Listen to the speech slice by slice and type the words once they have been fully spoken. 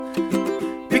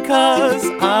because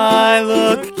I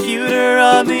look cuter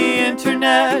on the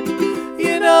internet.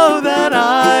 You know that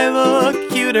I look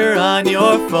cuter on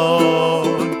your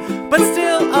phone. But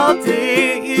still I'll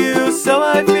date you so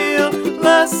I feel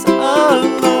less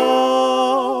alone.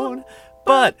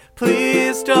 But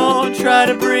please don't try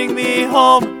to bring me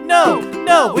home.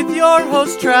 No, with your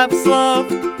host Travis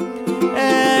Love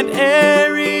and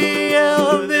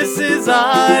Ariel. This is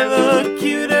I Look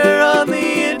Cuter on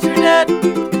the Internet.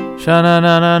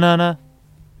 Sha-na-na-na-na-na.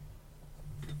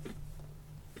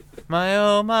 My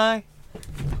oh my.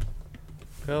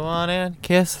 Go on and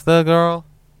kiss the girl.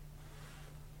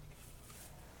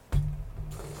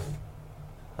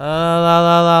 La la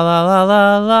la la la la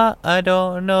la la. I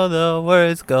don't know the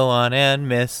words. Go on and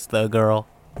miss the girl.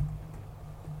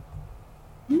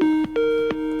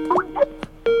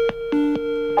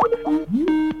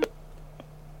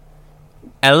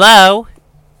 Hello?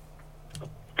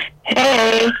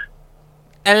 Hey.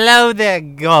 Hello there,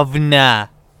 governor.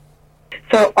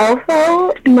 So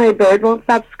also, my bird won't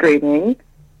stop screaming.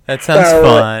 That sounds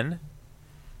fun.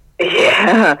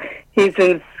 Yeah, he's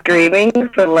been screaming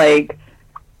for like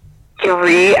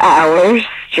 3 hours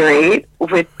straight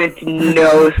with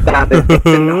no stopping. It's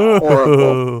been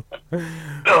horrible.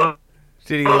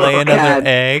 Did he lay another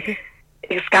egg?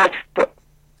 He's got...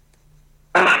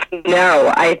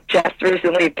 no, I just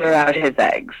recently threw out his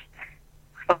eggs.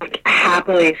 Like,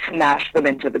 happily smashed them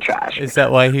into the trash. Is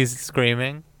that why he's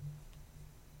screaming?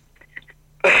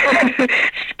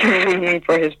 Screaming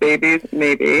for his babies,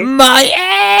 maybe. My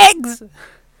eggs!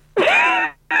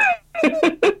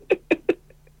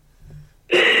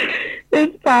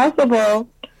 It's possible.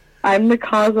 I'm the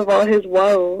cause of all his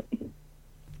woe.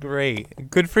 Great.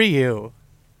 Good for you.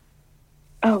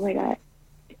 Oh my god.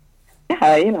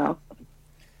 Yeah, you know.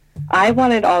 I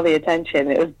wanted all the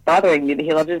attention. It was bothering me that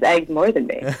he loved his eggs more than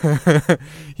me.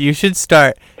 You should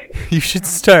start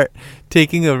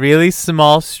taking a really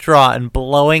small straw and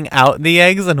blowing out the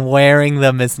eggs and wearing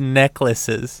them as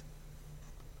necklaces.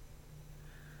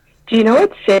 Do you know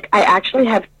what's sick? I actually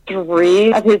have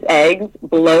 3 of his eggs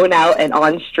blown out and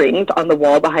on strings on the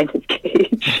wall behind his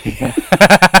cage.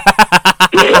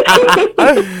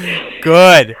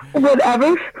 Good.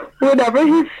 Whenever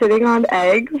he's sitting on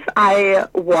eggs, I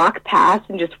walk past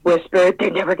and just whisper, "They're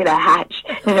never gonna hatch.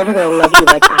 They're never gonna love you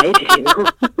like I do."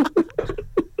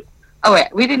 Oh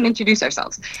wait, we didn't introduce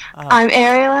ourselves. I'm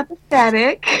Ariel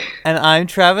Apathetic. And I'm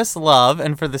Travis Love,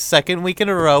 and for the second week in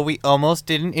a row, we almost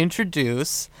didn't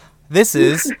introduce. This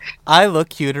is I Look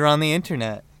Cuter on the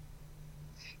Internet.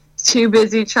 Too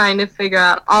busy trying to figure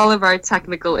out all of our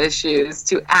technical issues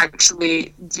to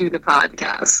actually do the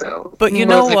podcast. So, but you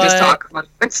know what? Just talk about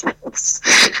ourselves.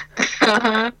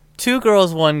 2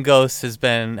 Girls, 1 Ghost has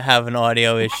been having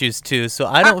audio issues too, so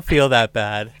I don't feel that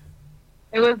bad.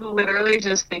 I was literally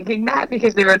just thinking that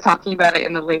because they were talking about it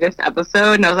in the latest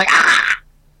episode, and I was like,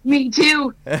 me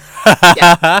too.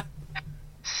 Yeah.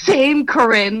 Same,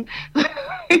 Corinne.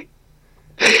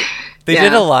 They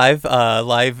did a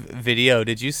live video.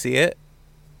 Did you see it?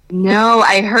 No,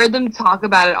 I heard them talk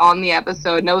about it on the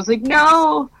episode, and I was like,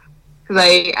 no, because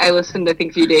I listened, I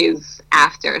think, a few days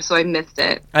after, so I missed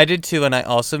it. I did too, and I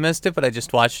also missed it, but I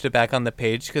just watched it back on the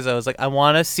page because I was like, I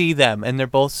want to see them, and they're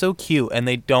both so cute, and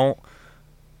they don't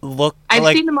look I've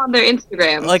seen them on their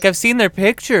Instagram. Like, I've seen their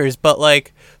pictures, but,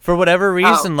 like, for whatever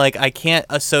reason, like, I can't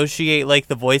associate, like,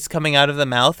 the voice coming out of the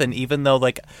mouth, and even though,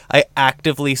 like, I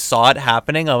actively saw it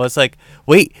happening, I was like,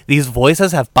 wait, these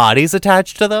voices have bodies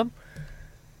attached to them?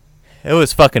 It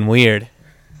was fucking weird.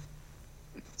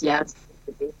 Yeah, it's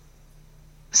creepy.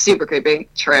 Super creepy.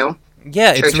 True.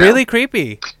 Yeah, it's really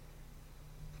creepy.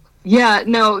 Yeah,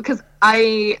 no, because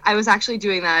I was actually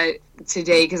doing that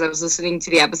today because I was listening to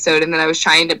the episode and then I was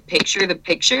trying to picture the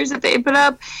pictures that they put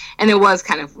up, and it was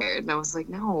kind of weird. And I was like,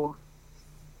 no.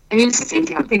 I mean, it's the same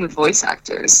kind of thing with voice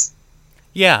actors.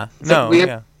 Yeah, it's weird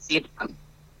to see them.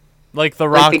 Like The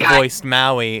Rock voiced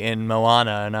Maui in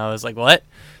Moana, and I was like, what?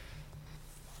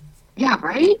 Yeah,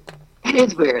 right? It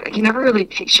is weird. I can never really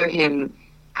picture him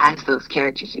as those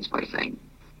characters he's voicing.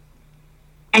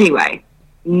 Anyway,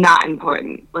 not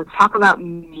important. Let's talk about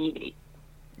me.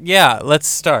 Yeah, let's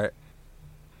start.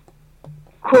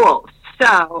 Cool.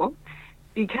 So,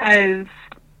 because,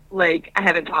 like, I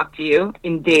haven't talked to you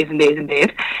in days and days and days,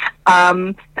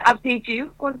 to update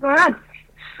you, what's going on?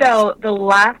 So, the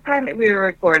last time that we were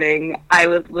recording, I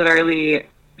was literally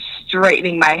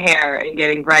straightening my hair and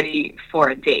getting ready for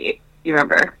a date. You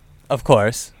remember? Of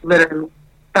course. Literally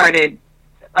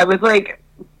I was, like,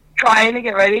 trying to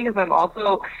get ready because I'm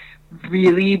also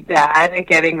really bad at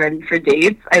getting ready for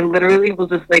dates. I literally will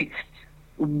just, like,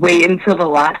 wait until the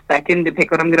last second to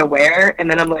pick what I'm going to wear. And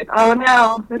then I'm like, oh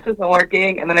no, this isn't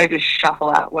working. And then I just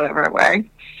shuffle out whatever I'm wearing.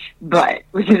 But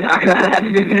we can talk about that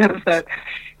in a different episode.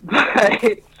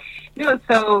 But,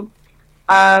 so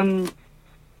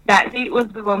that date was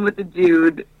the one with the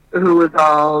dude who was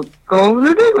all, go on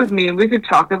a date with me and we could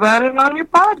talk about it on your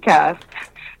podcast.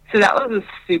 So that was a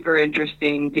super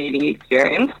interesting dating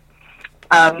experience.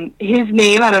 His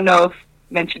name, I don't know if I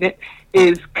mentioned it,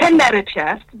 is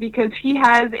Connecticut because he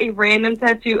has a random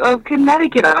tattoo of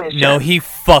Connecticut on his chest. No, he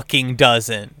fucking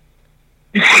doesn't.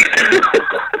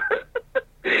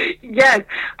 Yes.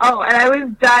 Oh, and I was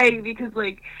dying because,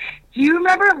 do you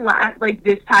remember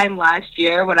this time last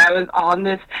year when I was on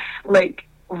this,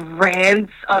 rant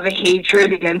of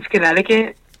hatred against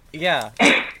Connecticut? Yeah.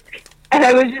 And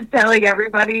I was just telling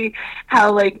everybody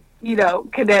how, I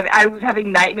was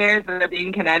having nightmares of being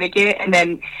in Connecticut, and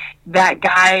then that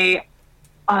guy,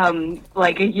 a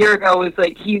year ago was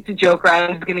he used to joke around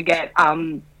he was going to get,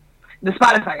 the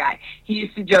Spotify guy, he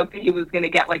used to joke that he was going to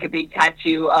get, a big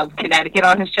tattoo of Connecticut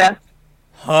on his chest.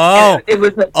 Oh. It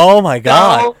was, oh my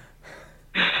God.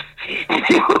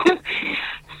 It was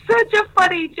such a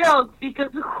funny joke,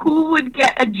 because who would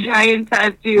get a giant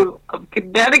tattoo of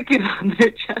Connecticut on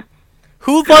their chest?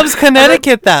 Who loves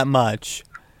Connecticut that much?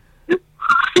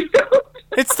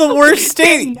 It's the worst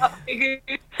state.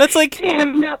 That's like...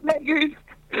 Damn nutmeggers.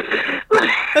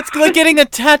 That's like getting a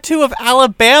tattoo of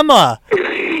Alabama.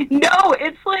 No,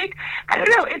 it's I don't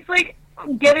know, it's like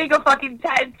getting a fucking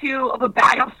tattoo of a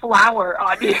bag of flour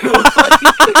on you.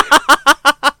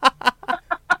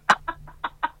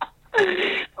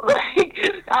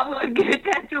 I'm gonna get a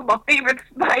tattoo of my favorite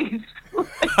spice.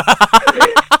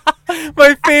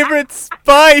 My favorite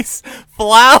spice,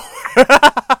 flour.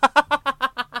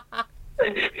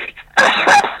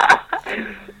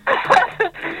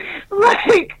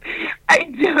 I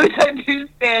don't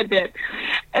understand it.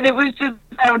 And it was just,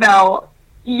 I don't know.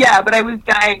 Yeah, but I was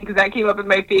dying because that came up in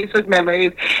my Facebook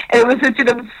memories. And it was such an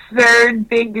absurd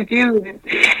thing to do.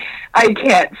 I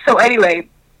can't. So anyway,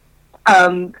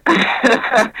 so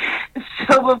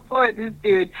before this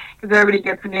dude, because everybody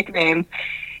gets a nickname,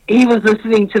 he was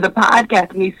listening to the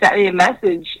podcast and he sent me a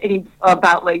message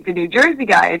about the New Jersey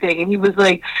guy thing, and he was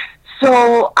like,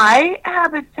 so I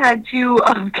have a tattoo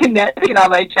of Connecticut on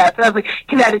my chest. And I was like,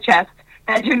 Connecticut,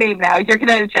 that's your name now. You're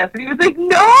Connecticut. And he was like,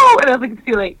 no. And I was like, it's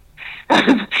too late.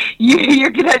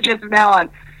 You're Connecticut from now on.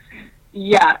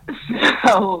 Yeah.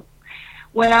 So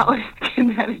went out with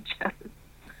Connecticut.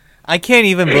 I can't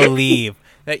even believe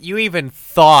that you even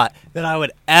thought that I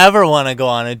would ever want to go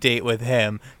on a date with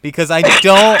him, because I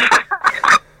don't...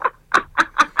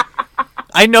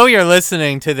 I know you're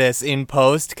listening to this in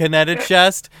post,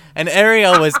 Connecticut, and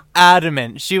Ariel was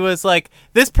adamant. She was like,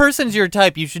 this person's your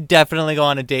type, you should definitely go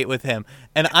on a date with him.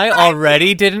 And I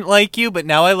already didn't like you, but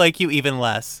now I like you even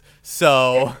less.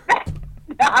 So...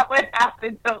 Not what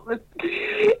happened, don't listen.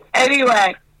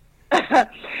 Anyway.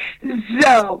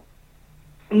 So...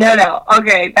 No.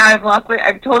 Okay, now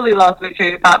I've totally lost my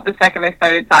train of thought the second I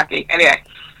started talking. Anyway.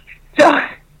 So...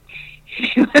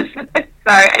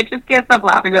 Sorry, I just can't stop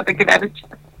laughing about the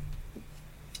Connecticut.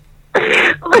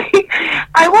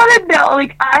 I want to know,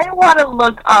 I want to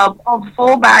look up a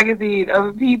full magazine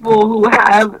of people who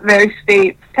have their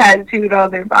states tattooed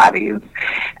on their bodies,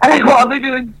 and I want them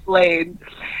to explain.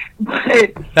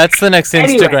 But that's the next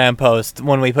Instagram post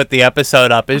when we put the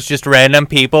episode up, is just random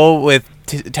people with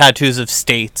tattoos of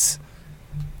states.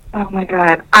 Oh my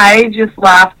God, I just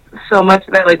laughed so much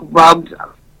that I rubbed...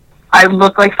 I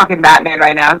look like fucking Batman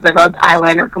right now because I rubbed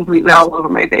eyeliner completely all over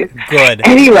my face. Good.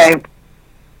 Anyway,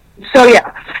 so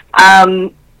yeah,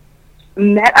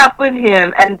 met up with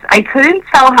him, and I couldn't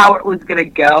tell how it was going to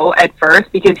go at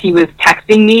first because he was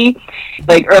texting me,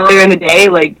 earlier in the day,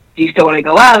 do you still want to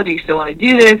go out? Do you still want to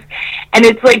do this? And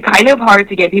it's, kind of hard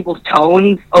to get people's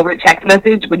tones over text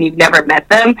message when you've never met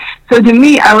them. So to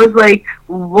me, I was like,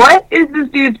 what is this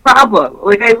dude's problem?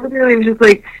 I literally was just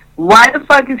like, why the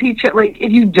fuck is he...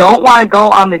 if you don't want to go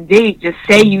on the date, just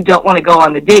say you don't want to go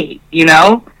on the date, you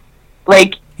know?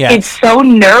 Yes. It's so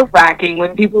nerve-wracking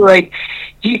when people are like,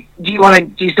 do you still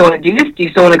want to do this? Do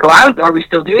you still want to go out? Are we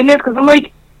still doing this? Because I'm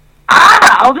like,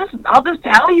 I'll just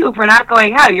tell you if we're not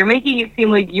going out. You're making it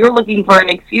seem like you're looking for an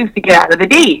excuse to get out of the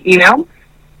date, you know?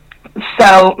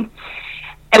 So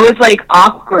it was,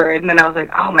 awkward, and then I was like,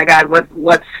 oh my God,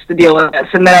 what's the deal with this?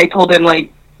 And then I told him,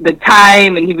 the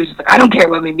time, and he was just like, I don't care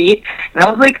when we meet. And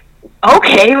I was like,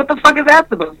 okay, what the fuck is that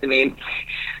supposed to mean?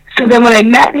 So then when I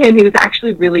met him, he was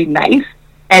actually really nice,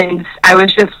 and I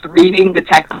was just reading the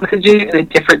text messages in a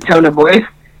different tone of voice.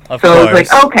 Of so course. I was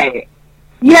like, okay.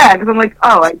 Yeah, because I'm like,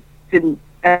 oh, I didn't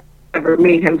never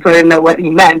meet him, so I didn't know what he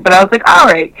meant. But I was like, all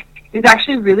right, he's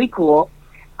actually really cool.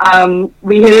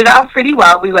 We hit it off pretty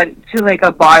well. We went to like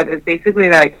a bar that's basically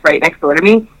like right next door to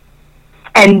me,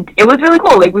 and it was really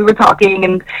cool. Like we were talking,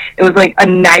 and it was like a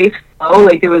nice flow.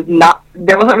 Like there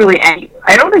wasn't really any.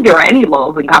 I don't think there were any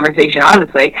lulls in conversation,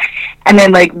 honestly. And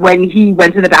then like when he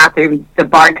went to the bathroom, the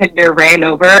bartender ran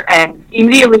over and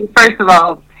immediately, first of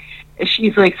all,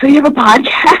 she's like, "So you have a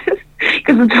podcast?"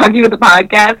 Because I'm talking with the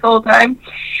podcast the whole time.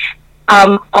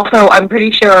 Also, I'm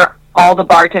pretty sure all the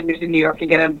bartenders in New York are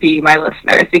going to be my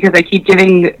listeners because I keep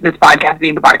giving this podcast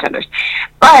being the bartenders.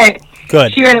 But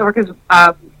Good. She ran over because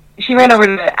she ran over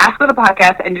to ask for the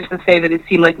podcast and just to say that it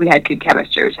seemed like we had good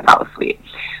chemistry, which I thought was sweet.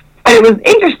 But it was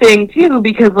interesting, too,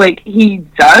 because, like, he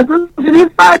does listen to this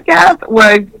podcast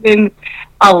where I've given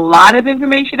a lot of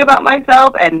information about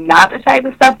myself and not the type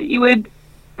of stuff that you would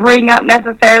bring up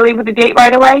necessarily with a date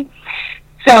right away.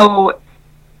 So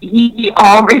he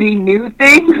already knew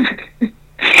things.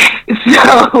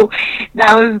 So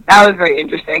that was very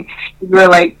interesting. We were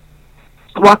like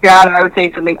walking around and I would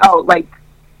say something,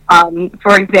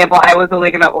 for example, I was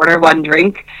only going to order one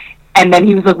drink. And then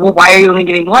he was like, well, why are you only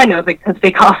getting one? And I was like, because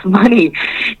they cost money.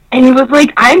 And he was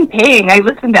like, I'm paying. I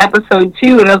listened to episode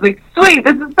 2. And I was like, sweet,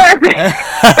 this is perfect.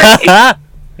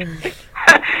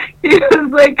 He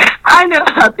was like, I know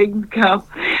how things go.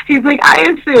 He's like, I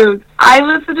assumed. I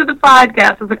listened to the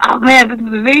podcast. I was like, oh, man, this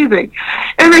is amazing.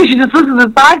 Everybody should just listen to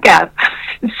the podcast.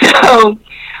 So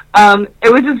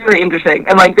it was just very interesting.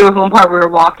 And, like, there was one part where we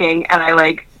were walking, and I,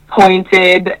 like,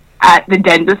 pointed at the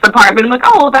dentist apartment. I'm like,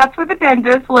 oh, well, that's where the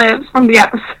dentist lives from the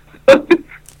episode.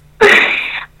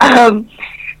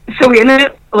 So we ended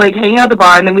up, like, hanging out at the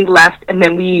bar, and then we left, and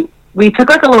then we took,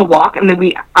 like, a little walk, and then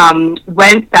we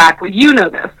went back. Well, you know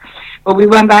this, but we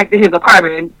went back to his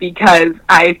apartment because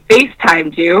I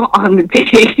FaceTimed you on the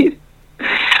date,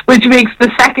 which makes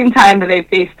the second time that I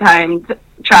FaceTimed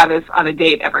Travis on a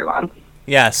date, everyone.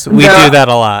 Yes, we do that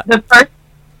a lot.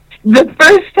 The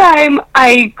first time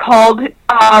I called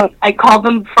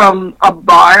them from a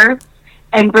bar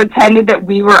and pretended that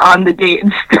we were on the date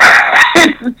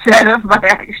instead of my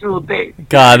actual date.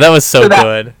 God, that was so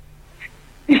good.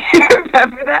 You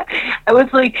remember that? I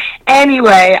was like,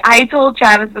 anyway, I told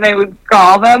Travis that I would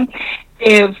call them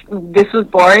if this was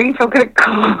boring, so I'm going to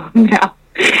call them now.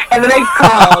 And then I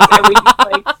called, and we just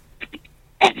like...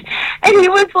 And he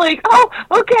was like, oh,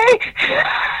 okay.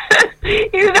 He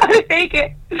didn't know how to take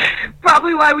it.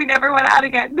 Probably why we never went out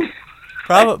again.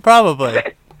 Probably.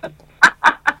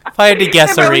 If I had to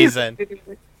guess a reason.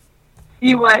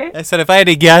 You what? I said if I had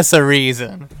to guess a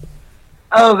reason.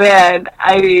 Oh, man.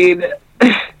 I mean,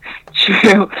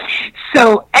 true.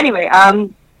 So, anyway,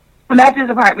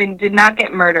 Matt's apartment did not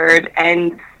get murdered,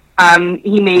 and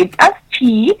he made us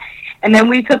tea, and then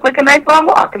we took, like, a nice long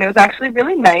walk, and it was actually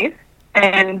really nice.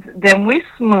 And then we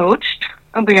smooched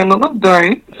at the end of the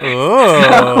day. Oh.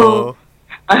 So,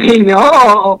 I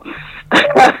know.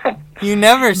 You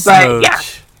never smooch. Yeah,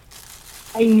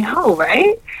 I know,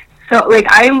 right? So, like,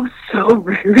 I'm so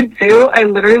rude, too. I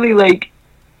literally, like,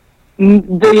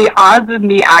 the odds of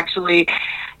me actually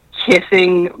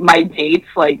kissing my dates,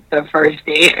 like, the first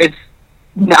date, is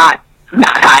not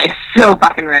high. It's so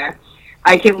fucking rare.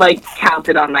 I can, like, count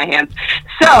it on my hands.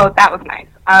 So, that was nice.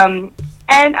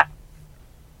 And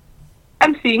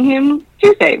I'm seeing him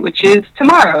Tuesday, which is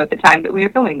tomorrow at the time that we are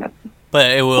filming this. But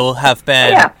it will have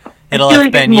been, yeah. It'll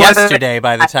have been yesterday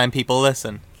by the time people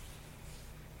listen.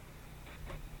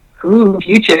 Ooh,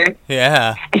 future.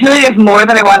 Yeah. I feel like there's more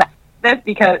that I want to this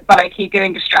but I keep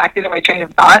getting distracted in my train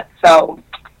of thought, so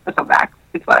let's go back.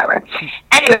 It's whatever.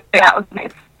 Anyway, that was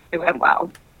nice. It went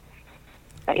well.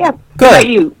 But yeah. Good. What about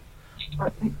you?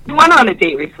 You went on a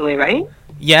date recently, right?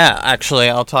 Yeah, actually,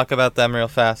 I'll talk about them real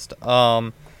fast.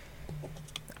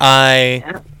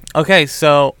 Okay,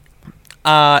 so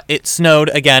it snowed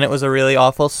again. It was a really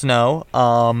awful snow.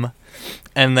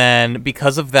 And then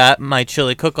because of that, my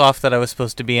chili cook-off that I was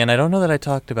supposed to be in, I don't know that I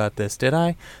talked about this, did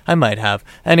I? I might have.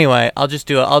 Anyway, I'll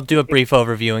do a brief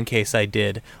overview in case I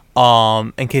did.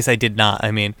 In case I did not, I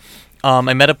mean.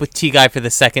 I met up with T-Guy for the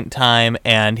second time,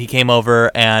 and he came over,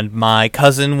 and my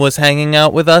cousin was hanging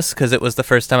out with us, because it was the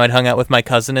first time I'd hung out with my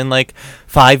cousin in, like,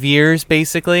 5 years,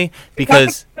 basically,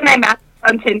 because... When I matched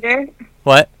on Tinder?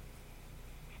 What?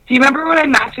 Do you remember when I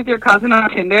matched with your cousin on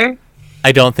Tinder?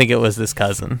 I don't think it was this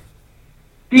cousin.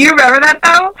 Do you remember that,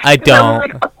 though? I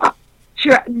don't.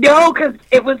 Sure. No, because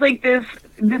it was like this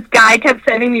guy kept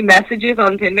sending me messages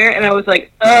on Tinder, and I was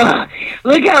like, ugh,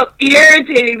 look how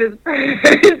irritating this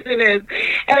person is.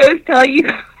 And I was telling you,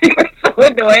 they were so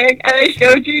annoying, and I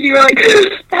showed you, and you were like,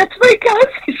 that's my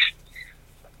cousin.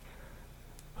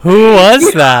 Who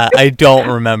was that? I don't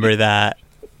remember that.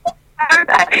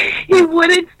 He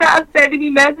wouldn't stop sending me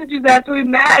messages after we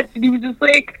matched, and he was just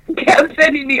like, kept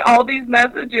sending me all these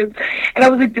messages, and I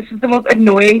was like, this is the most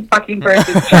annoying fucking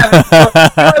person.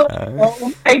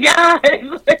 Oh my god.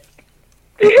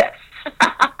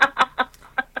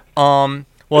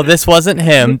 Well, this wasn't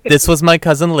him. This was my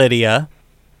cousin Lydia.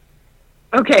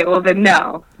 Okay, well then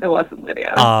no, it wasn't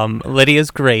Lydia.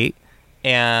 Lydia's great,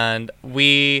 and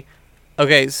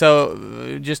okay,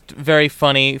 so just very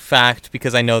funny fact,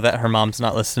 because I know that her mom's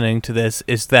not listening to this,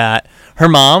 is that her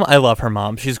mom, I love her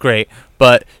mom, she's great,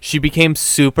 but she became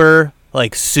super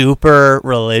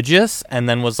religious, and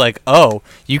then was like, oh,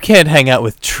 you can't hang out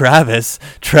with Travis.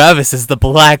 Travis is the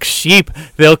black sheep.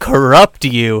 They'll corrupt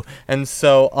you. And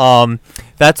so,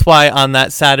 that's why on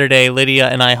that Saturday, Lydia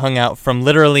and I hung out from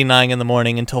literally 9 in the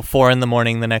morning until 4 in the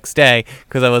morning the next day,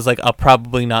 because I was like, I'll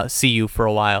probably not see you for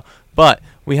a while. But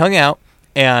we hung out,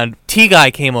 and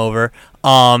T-Guy came over,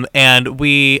 and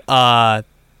we hung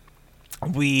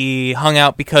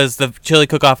out because the chili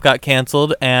cook-off got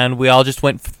canceled, and we all just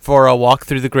went for a walk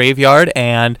through the graveyard,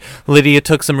 and Lydia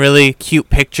took some really cute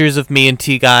pictures of me and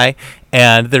T-Guy,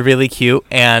 and they're really cute,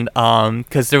 and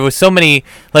because there was so many,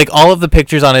 like, all of the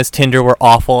pictures on his Tinder were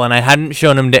awful, and I hadn't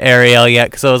shown him to Ariel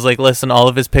yet, because I was like, listen, all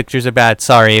of his pictures are bad,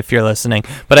 sorry if you're listening,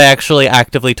 but I actually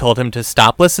actively told him to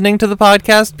stop listening to the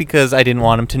podcast, because I didn't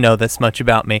want him to know this much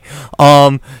about me.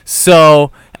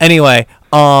 So, anyway,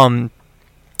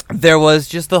 there was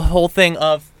just the whole thing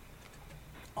of,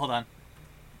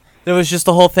 there was just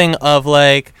the whole thing of,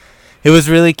 like, it was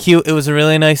really cute. It was a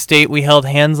really nice date. We held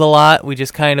hands a lot. We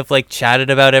just kind of, like,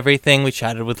 chatted about everything. We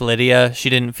chatted with Lydia. She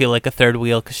didn't feel like a third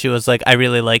wheel because she was like, I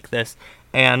really like this.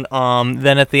 And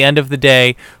then at the end of the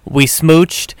day, we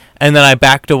smooched, and then I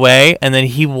backed away, and then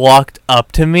he walked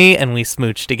up to me, and we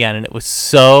smooched again, and it was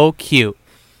so cute.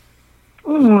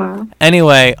 Aww.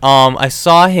 Anyway, I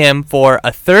saw him for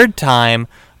a third time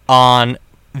on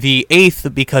the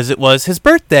 8th because it was his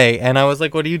birthday, and I was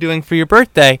like, what are you doing for your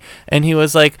birthday? And he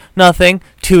was like, nothing,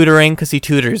 tutoring, because he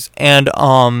tutors. And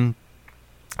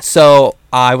so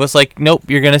I was like, nope,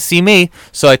 you're gonna see me.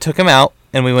 So I took him out,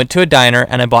 and we went to a diner,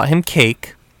 and I bought him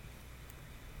cake,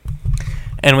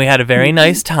 and we had a very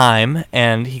nice time,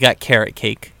 and he got carrot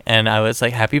cake, and I was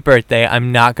like, happy birthday,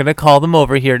 I'm not gonna call them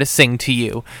over here to sing to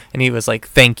you. And he was like,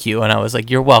 thank you. And I was like,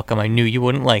 you're welcome, I knew you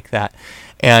wouldn't like that.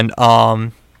 And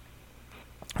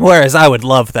whereas I would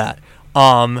love that.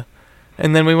 And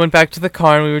then we went back to the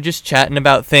car, and we were just chatting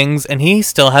about things, and he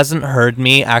still hasn't heard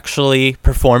me actually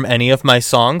perform any of my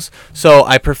songs. So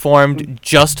I performed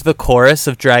just the chorus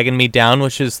of Dragging Me Down,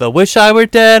 which is the wish I were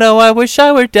dead, oh I wish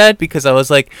I were dead, because I was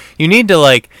like, you need to,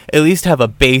 like, at least have a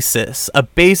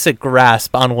basic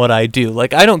grasp on what I do.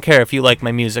 Like, I don't care if you like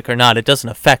my music or not, it doesn't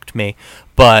affect me,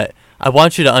 but I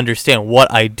want you to understand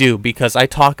what I do, because I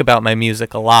talk about my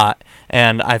music a lot,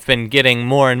 and I've been getting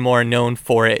more and more known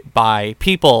for it by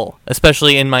people,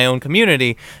 especially in my own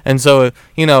community. And so,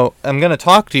 you know, I'm going to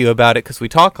talk to you about it because we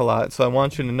talk a lot, so I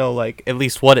want you to know, like, at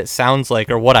least what it sounds like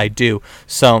or what I do.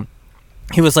 So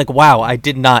he was like, wow, I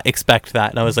did not expect that.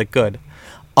 And I was like, good.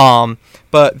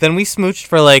 But then we smooched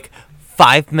for like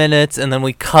 5 minutes, and then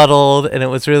we cuddled, and it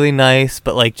was really nice,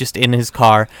 but like just in his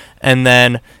car. And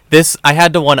then I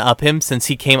had to one-up him since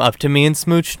he came up to me and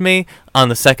smooched me on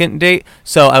the second date.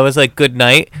 So I was like, good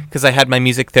night, because I had my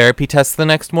music therapy test the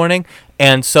next morning.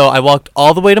 And so I walked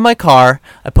all the way to my car,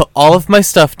 I put all of my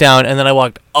stuff down, and then I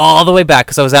walked all the way back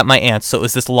because I was at my aunt's. So it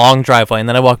was this long driveway, and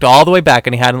then I walked all the way back,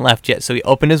 and he hadn't left yet. So he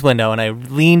opened his window, and I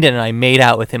leaned in, and I made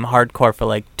out with him hardcore for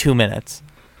like 2 minutes.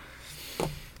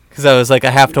 Because I was like,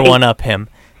 I have to one-up him.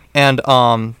 And,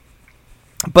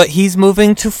 but he's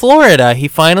moving to Florida. He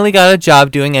finally got a job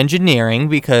doing engineering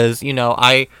because, you know,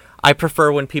 I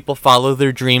prefer when people follow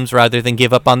their dreams rather than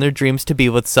give up on their dreams to be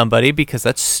with somebody, because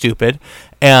that's stupid.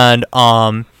 And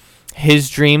his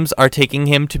dreams are taking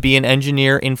him to be an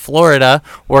engineer in Florida,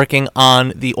 working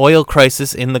on the oil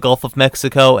crisis in the Gulf of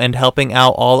Mexico and helping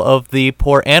out all of the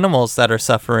poor animals that are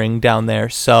suffering down there.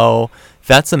 So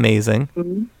that's amazing.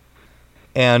 Mm-hmm.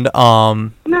 And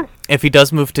if he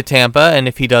does move to Tampa, and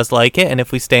if he does like it, and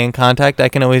if we stay in contact, I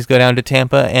can always go down to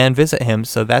Tampa and visit him.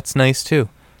 So that's nice too.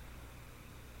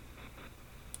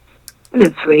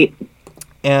 That's sweet.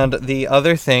 And the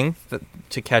other thing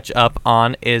to catch up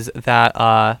on is that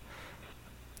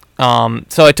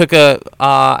so I took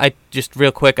I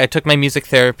took my music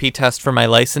therapy test for my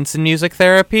license in music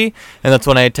therapy, and that's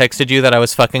when I had texted you that I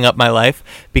was fucking up my life,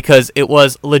 because it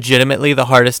was legitimately the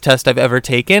hardest test I've ever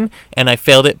taken, and I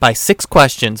failed it by 6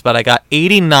 questions, but I got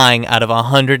 89 out of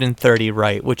 130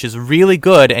 right, which is really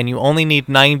good, and you only need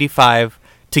 95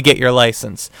 to get your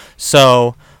license.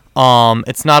 So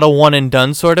It's not a one and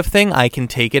done sort of thing. I can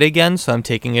take it again, so I'm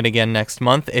taking it again next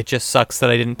month. It just sucks that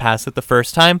I didn't pass it the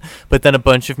first time. But then a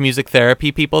bunch of music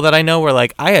therapy people that I know were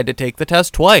like, I had to take the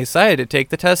test twice. I had to take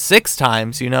the test 6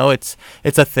 times. You know, it's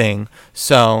a thing.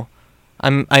 So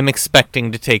I'm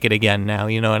expecting to take it again now.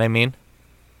 You know what I mean?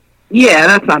 Yeah,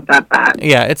 that's not that bad.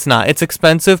 Yeah, it's not. It's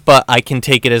expensive, but I can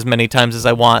take it as many times as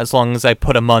I want as long as I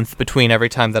put a month between every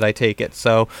time that I take it.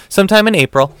 So sometime in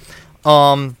April.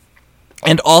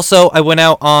 And also, I went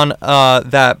out on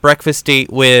that breakfast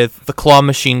date with the claw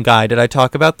machine guy. Did I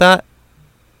talk about that?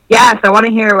 Yes, I want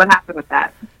to hear what happened with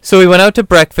that. So we went out to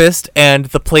breakfast, and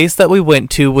the place that we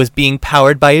went to was being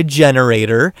powered by a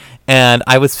generator, and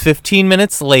I was 15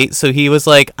 minutes late, so he was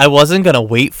like, I wasn't going to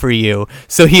wait for you.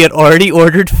 So he had already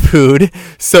ordered food,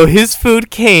 so his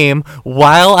food came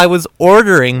while I was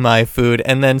ordering my food,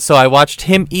 and then so I watched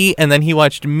him eat, and then he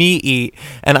watched me eat,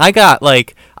 and I got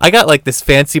this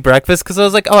fancy breakfast because I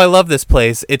was like, oh, I love this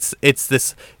place.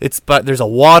 But there's a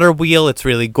water wheel. It's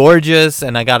really gorgeous.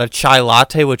 And I got a chai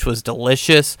latte, which was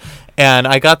delicious. And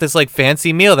I got this like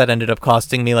fancy meal that ended up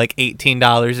costing me like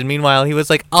 $18. And meanwhile, he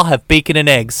was like, I'll have bacon and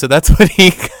eggs. So that's what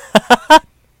he got.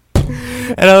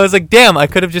 And I was like, damn, I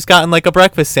could have just gotten like a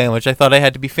breakfast sandwich. I thought I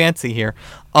had to be fancy here.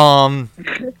 But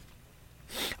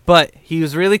he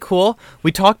was really cool.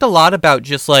 We talked a lot about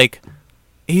just like,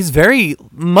 he's very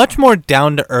much more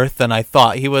down to earth than I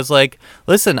thought. He was like,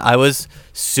 listen, I was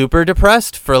super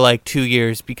depressed for like 2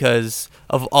 years because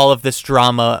of all of this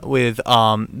drama with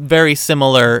very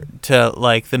similar to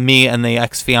like the me and the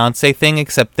ex-fiance thing,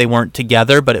 except they weren't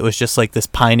together, but it was just like this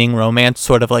pining romance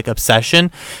sort of like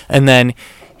obsession. And then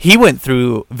he went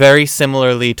through very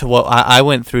similarly to what I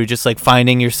went through, just like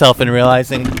finding yourself and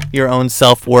realizing your own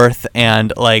self-worth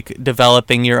and like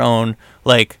developing your own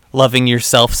like loving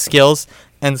yourself skills.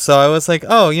 And so I was like,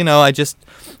 oh, you know, I just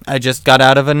got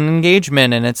out of an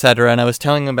engagement and etc. And I was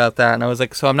telling him about that. And I was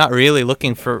like, so I'm not really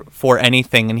looking for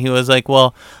anything. And he was like,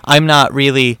 well, I'm not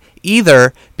really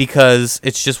either, because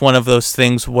it's just one of those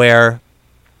things where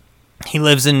he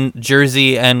lives in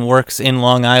Jersey and works in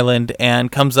Long Island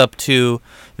and comes up to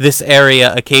this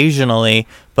area occasionally.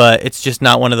 But it's just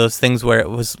not one of those things where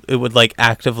it would like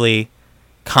actively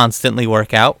constantly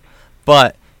work out.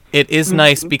 But it is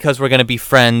nice because we're going to be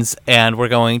friends and we're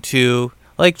going to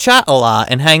like chat a lot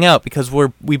and hang out because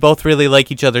we both really like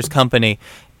each other's company.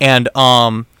 And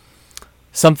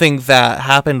something that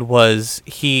happened was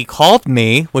he called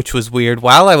me, which was weird,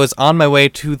 while I was on my way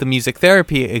to the music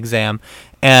therapy exam,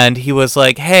 and he was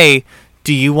like, hey,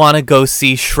 do you want to go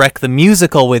see Shrek the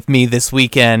Musical with me this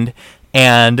weekend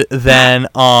and then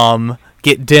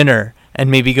get dinner and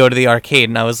maybe go to the arcade?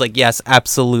 And I was like, yes,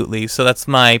 absolutely. So that's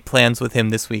my plans with him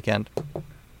this weekend.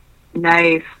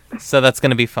 Nice. So that's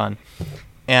going to be fun.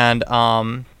 And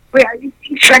wait, are you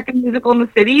seeing Shrek the Musical in the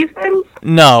cities then?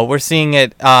 No, we're seeing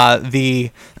it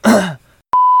the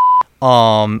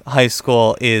high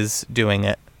school is doing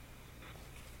it.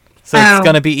 So it's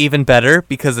going to be even better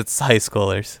because it's high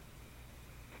schoolers.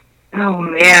 Oh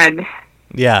man.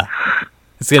 Yeah.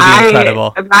 It's going to be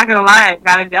incredible. I'm not going to lie, I'm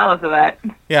kind of jealous of that.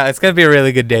 Yeah, it's going to be a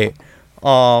really good date.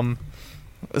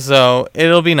 So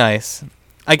it'll be nice.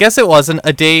 I guess it wasn't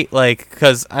a date, like,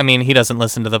 because, I mean, he doesn't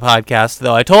listen to the podcast,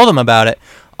 though I told him about it.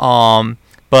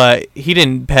 But he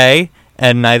didn't pay,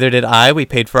 and neither did I. We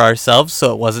paid for ourselves,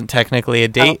 so it wasn't technically a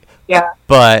date. Oh, yeah.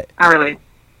 But not really.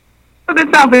 But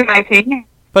it sounds like my thing.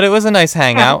 But it was a nice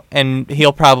hangout, and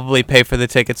he'll probably pay for the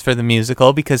tickets for the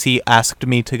musical because he asked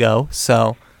me to go,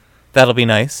 so that'll be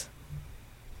nice.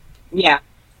 Yeah.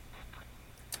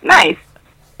 Nice.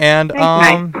 And,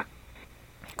 nice.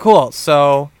 Cool.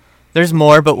 So there's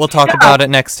more, but we'll talk about it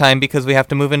next time because we have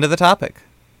to move into the topic.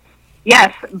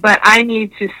 Yes, but I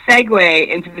need to segue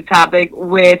into the topic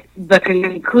with the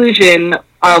conclusion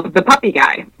of the puppy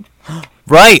guy.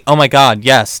 Right. Oh my God.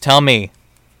 Yes. Tell me.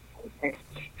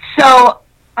 So,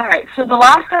 all right. So the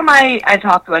last time I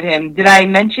talked about him, did I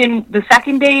mention the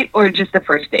second date or just the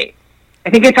first date? I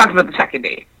think I talked about the second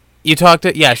date. You talked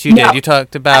it? Yes, you did. You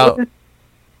talked about...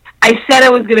 I said I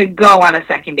was going to go on a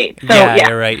second date. So, yeah,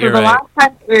 you're right. So the last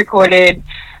time we recorded,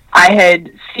 I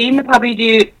had seen the puppy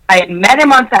dude. I had met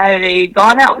him on Saturday,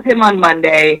 gone out with him on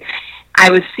Monday. I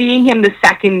was seeing him the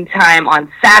second time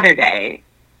on Saturday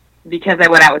because I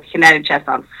went out with Kinetic Chess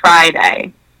on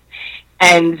Friday.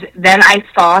 And then I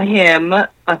saw him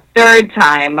a third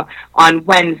time on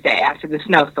Wednesday after the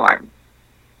snowstorm.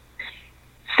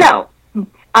 So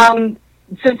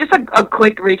just a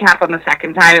quick recap on the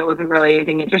second time. It wasn't really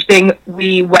anything interesting.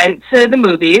 We went to the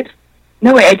movies.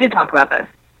 No, wait, I did talk about this.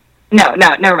 No,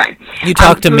 never mind. You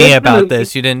talked to me about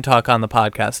this. You didn't talk on the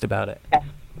podcast about it.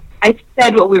 I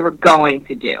said what we were going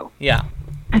to do. Yeah.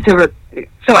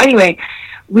 So anyway,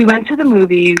 we went to the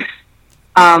movies,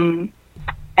 and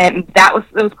that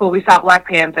was cool. We saw Black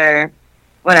Panther,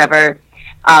 whatever,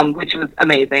 which was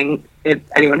amazing. If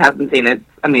anyone hasn't seen it, it's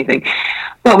amazing.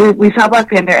 But we saw Black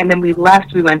Panther, and then we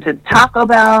left. We went to Taco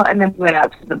Bell, and then we went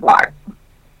out to the bar.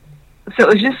 So it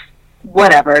was just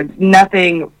whatever.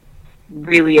 Nothing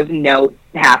really of note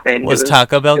happened. Was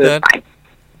Taco Bell good? Fine.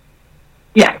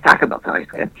 Yes, Taco Bell's always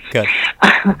good. Good.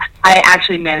 I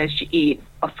actually managed to eat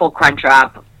a full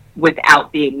Crunchwrap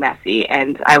without being messy,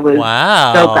 and I was so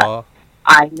proud.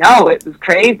 I know, it was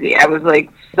crazy. I was like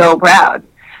so proud.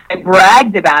 I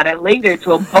bragged about it later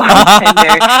to a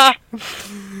bartender.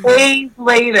 Days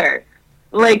later,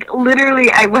 like literally,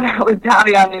 I went out with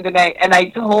Tommy on the other night, and I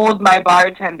told my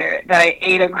bartender that I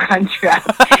ate a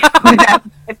Crunchwrap.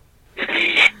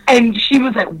 And she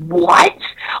was like, "What?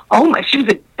 Oh my!" She was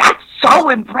like, "That's so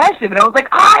impressive," and I was like,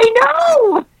 "I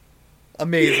know."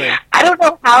 Amazing. I don't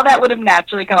know how that would have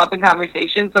naturally come up in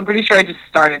conversation, so I'm pretty sure I just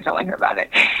started telling her about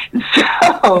it.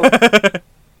 So,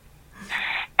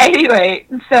 anyway,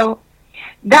 so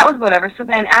that was whatever. So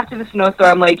then after the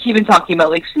snowstorm, like, he'd been talking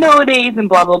about, like, snow days and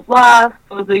blah, blah, blah. So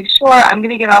I was like, sure, I'm going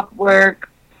to get off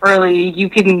work early. You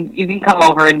can come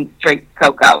over and drink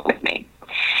cocoa with me.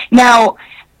 Now,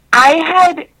 I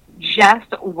had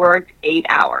just worked 8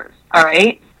 hours, all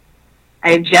right?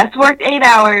 I had just worked 8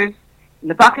 hours in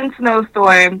the fucking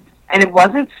snowstorm, and it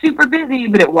wasn't super busy,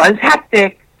 but it was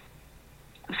hectic.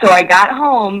 So I got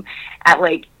home at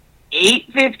like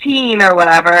 8:15 or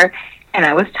whatever, and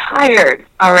I was tired,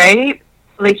 all right?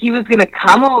 Like, he was going to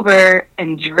come over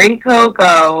and drink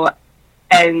cocoa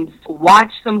and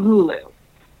watch some Hulu,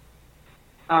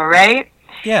 all right?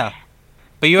 Yeah.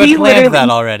 But you had planned that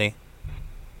already.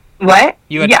 What?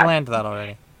 You had planned that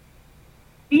already.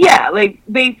 Yeah, like,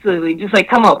 basically, just like,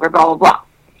 come over, blah, blah, blah.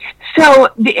 So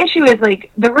the issue is,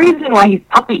 like, the reason why he's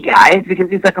puppy guy is because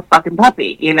he's like a fucking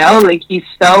puppy, you know? Like, he's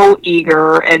so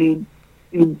eager and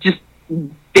just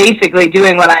basically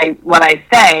doing what I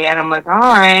say, and I'm like, all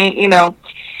right, you know.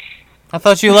 I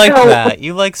thought you liked that.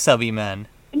 You like subby men.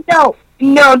 No.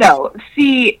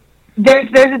 See, there's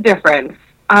a difference.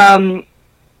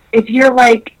 If you're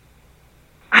like,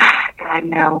 God,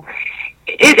 no.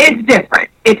 It's different.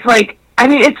 It's like, I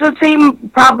mean, it's the same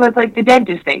problem as, like, the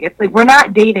dentist thing. It's like, we're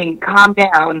not dating. Calm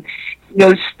down. You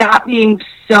know, stop being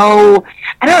so,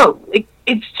 I don't know, like,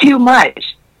 it's too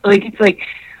much. Like, it's like,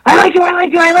 I like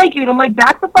you. And I'm like,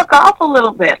 back the fuck off a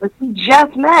little bit. Like, we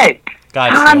just met.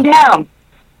 Gotcha. Calm down.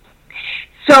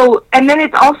 So, and then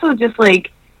it's also just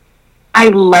like, I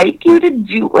like you to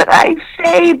do what I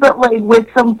say, but, like, with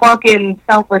some fucking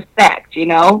self-respect, you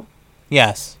know?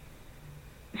 Yes.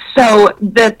 So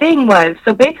the thing was,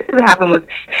 so basically what happened was,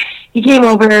 he came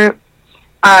over,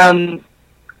 I'm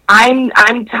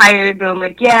tired, but I'm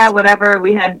like, yeah, whatever,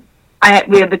 we had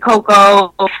the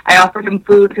cocoa, I offered him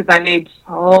food, because I made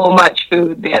so much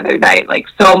food the other night, like,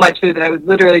 so much food that I was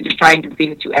literally just trying to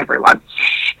feed it to everyone.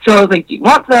 So I was like, do you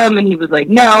want some? And he was like,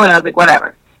 no, and I was like,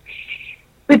 whatever.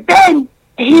 But then,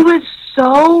 he was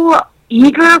so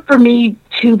eager for me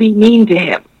to be mean to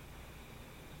him.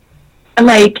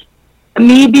 Like,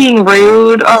 me being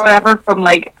rude or whatever from,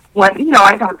 like, when, you know,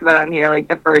 I talked about on here, like,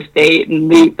 the first date and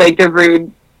me, like, the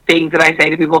rude things that I say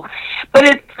to people. But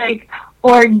it's, like,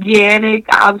 organic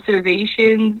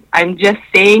observations. I'm just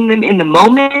saying them in the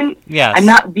moment. Yes. I'm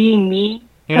not being mean.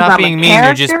 You're not being mean,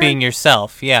 you're just being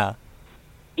yourself, yeah.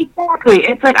 Exactly.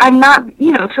 It's like, I'm not,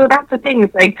 you know, so that's the thing.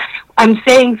 It's like, I'm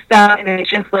saying stuff and it's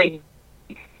just, like,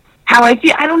 how I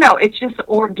feel, I don't know, it's just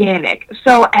organic.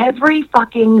 So every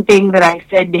fucking thing that I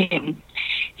said to him,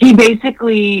 he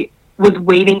basically was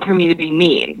waiting for me to be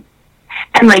mean.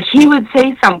 And, like, he would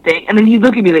say something, and then he'd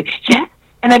look at me like, yeah?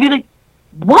 And I'd be like,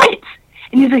 what?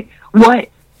 And he's like, what?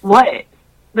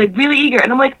 Like, really eager.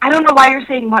 And I'm like, I don't know why you're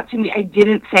saying what to me. I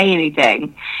didn't say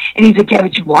anything. And he's like, yeah,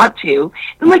 but you want to.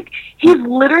 And I'm like, he's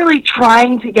literally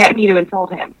trying to get me to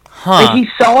insult him. Huh. Like, he's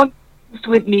so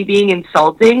with me being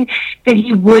insulting that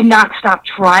he would not stop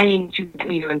trying to get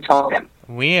me to insult him.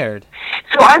 Weird.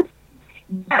 So I'm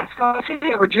sitting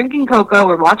there, we're drinking cocoa,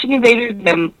 we're watching Invader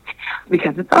Zim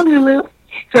because it's on Hulu.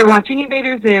 So we're watching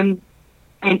Invader Zim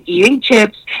and eating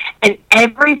chips, and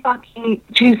every fucking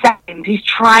 2 seconds he's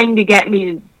trying to get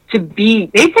me to be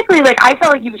basically, like, I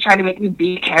felt like he was trying to make me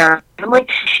be a character. I'm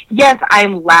like, yes,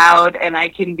 I'm loud and I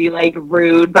can be, like,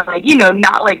 rude, but, like, you know,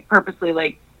 not, like, purposely,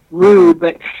 like, rude,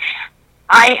 but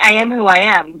I am who I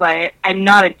am, but I'm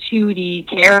not a 2D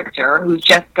character who's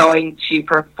just going to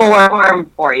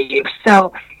perform for you.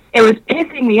 So it was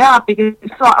pissing me off because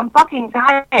I'm fucking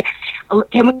tired.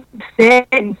 Can we sit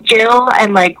and chill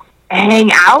and, like,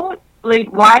 hang out? Like,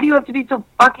 why do you have to be so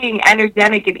fucking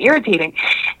energetic and irritating?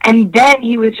 And then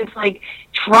he was just, like,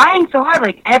 trying so hard.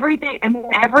 Like, everything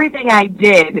I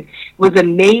did was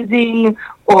amazing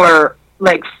or,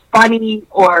 like, funny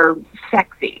or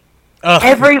sexy. Ugh.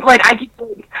 I keep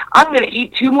like, I'm going to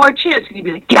eat 2 more chips. And he'd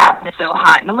be like, God, it's so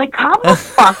hot. And I'm like, calm the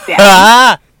fuck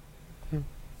down.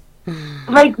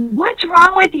 Like, what's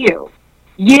wrong with you?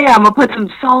 Yeah, I'm going to put some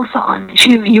salsa on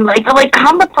too. I'm like,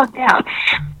 calm the fuck down.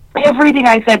 Everything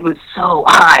I said was so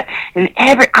hot, and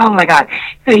oh my god.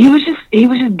 So he was just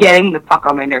getting the fuck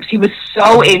on my nerves. He was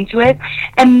so into it,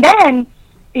 and then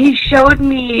he showed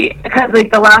me, because like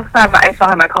the last time I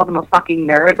saw him, I called him a fucking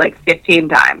nerd like 15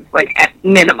 times, like at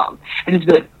minimum, and just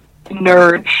be like,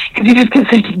 nerd, because he just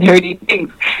considered nerdy things.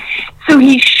 So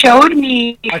he showed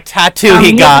me a tattoo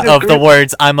he got of the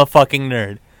words "I'm a fucking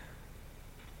nerd."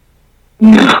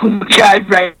 No, God,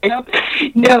 right?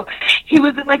 No, he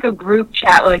was in like a group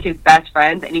chat with like his best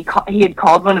friends, and he had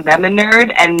called one of them a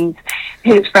nerd, and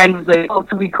his friend was like, "Oh,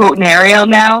 so we quote Ariel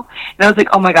now?" And I was like,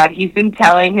 "Oh my God, he's been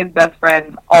telling his best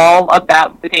friends all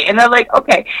about the day." And I'm like,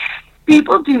 "Okay,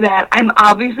 people do that. I'm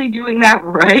obviously doing that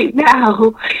right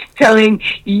now, telling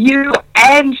you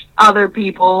and other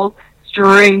people,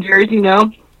 strangers,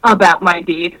 about my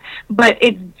dates. But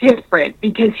it's different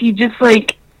because he just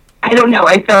like." I don't know.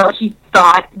 I felt like he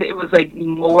thought that it was, like,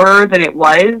 more than it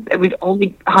was, and we'd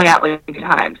only hung out, like, 2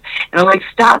 times. And I'm like,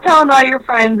 stop telling all your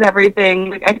friends everything.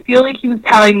 Like, I feel like he was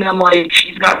telling them, like,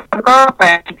 she's got a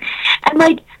girlfriend. And,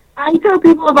 like, I tell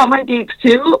people about my dates,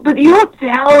 too, but you don't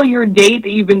tell your date that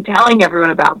you've been telling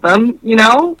everyone about them,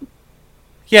 Yeah,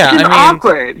 it's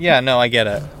awkward. Yeah, no, I get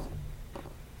it.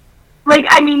 Like,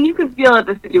 I mean, you can feel it,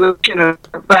 the situation,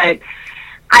 but...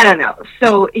 I don't know.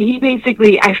 So he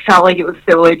basically, I felt like it was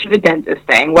similar to the dentist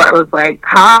thing, where it was like,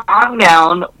 calm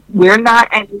down, we're not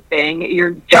anything,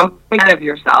 you're jumping out of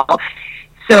yourself.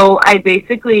 So I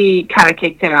basically kind of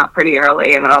kicked him out pretty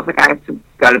early, and then I was like, I have to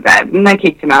go to bed, and I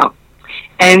kicked him out.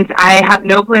 And I have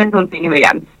no plans on seeing him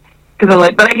again. Because I'm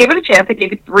like, but I gave it a chance, I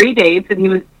gave it 3 dates, and he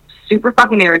was super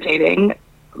fucking irritating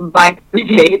by 3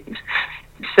 dates.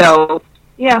 So,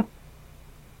 yeah.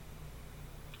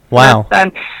 Wow.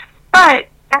 But...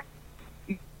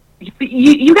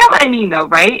 You get what I mean, though,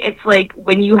 right? It's like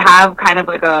when you have kind of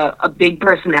like a big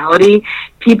personality,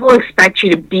 people expect you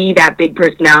to be that big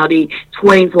personality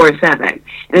 24/7. And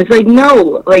it's like,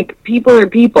 no, like, people are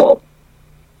people.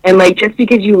 And, like, just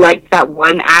because you like that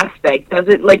one aspect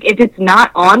doesn't, like, if it's not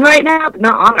on right now, it's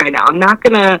not on right now. I'm not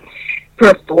going to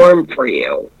perform for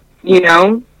you,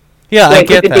 Yeah, like, I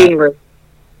get that.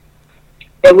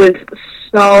 It was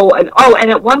so, and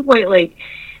at one point, like,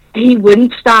 he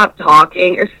wouldn't stop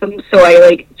talking or something, so I,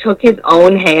 like, took his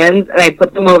own hands and I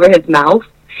put them over his mouth,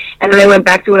 and then I went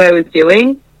back to what I was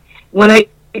doing. When I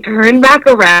turned back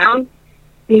around,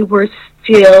 they were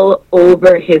still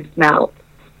over his mouth.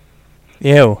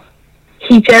 Ew.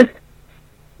 He just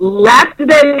left them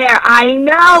there. I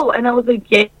know. And I was like,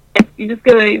 yeah, you're just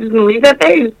gonna leave that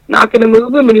there? You're not gonna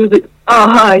move him? And he was like,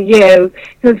 yeah, it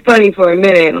was funny for a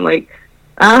minute. And I'm like,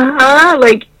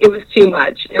 like, it was too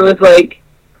much. It was like,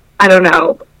 I don't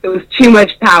know. It was too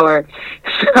much power.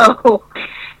 So,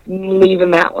 leaving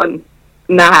that one.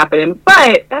 Not happening.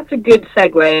 But that's a good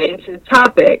segue into the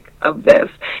topic of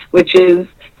this, which is,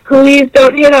 please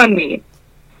don't hit on me.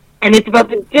 And it's about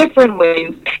the different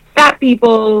ways that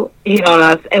people hit on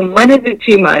us, and when is it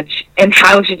too much, and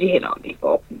how should you hit on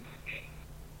people?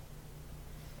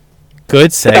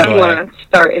 Good segue. So I want to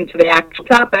start into the actual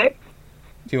topic.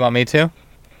 Do you want me to?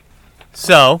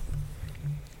 So,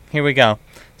 here we go.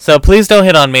 So please don't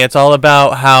hit on me. It's all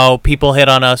about how people hit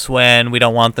on us when we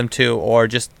don't want them to, or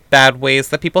just bad ways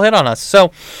that people hit on us.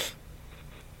 So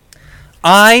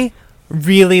I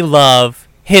really love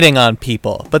hitting on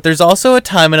people, but there's also a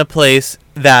time and a place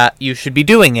that you should be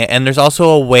doing it, and there's also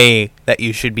a way that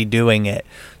you should be doing it.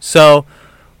 So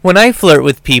when I flirt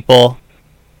with people,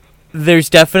 there's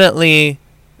definitely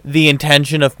the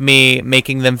intention of me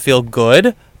making them feel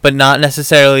good, but not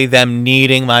necessarily them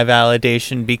needing my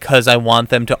validation because I want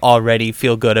them to already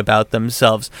feel good about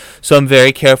themselves. So I'm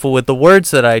very careful with the words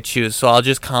that I choose. So I'll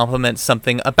just compliment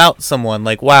something about someone,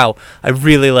 like, wow, I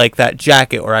really like that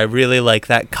jacket, or I really like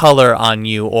that color on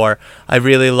you, or I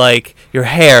really like your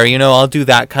hair. I'll do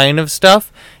that kind of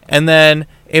stuff. And then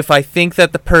if I think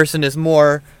that the person is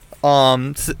more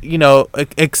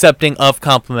accepting of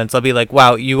compliments, I'll be like,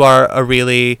 wow, you are a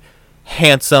really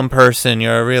handsome person,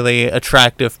 you're a really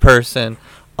attractive person,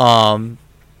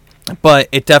 but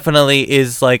it definitely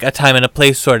is like a time and a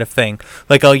place sort of thing.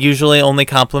 Like, I'll usually only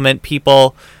compliment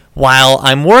people while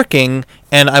I'm working,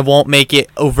 and I won't make it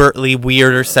overtly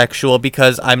weird or sexual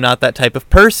because I'm not that type of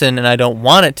person and I don't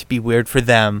want it to be weird for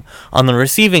them on the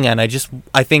receiving end.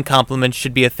 I think compliments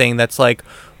should be a thing that's like,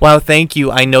 wow, thank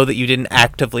you. I know that you didn't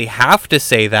actively have to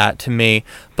say that to me,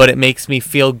 but it makes me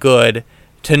feel good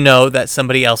to know that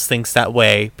somebody else thinks that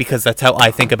way because that's how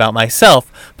I think about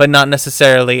myself, but not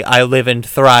necessarily I live and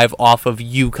thrive off of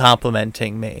you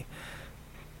complimenting me.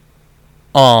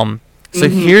 So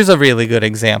here's a really good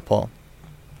example.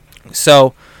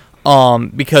 So,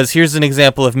 because here's an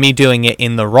example of me doing it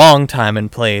in the wrong time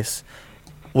and place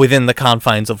within the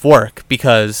confines of work,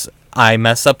 because I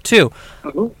mess up too.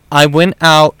 I went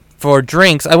out for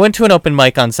drinks. I went to an open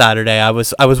mic on Saturday. I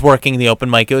was working the open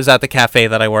mic. It was at the cafe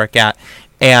that I work at,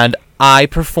 and I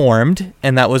performed,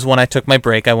 and that was when I took my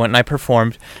break. I went and I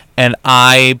performed, and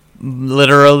I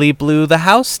literally blew the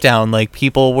house down. Like,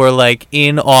 people were like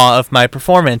in awe of my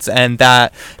performance, and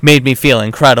that made me feel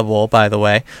incredible, by the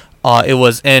way. It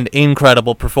was an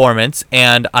incredible performance,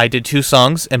 and I did 2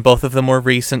 songs, and both of them were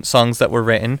recent songs that were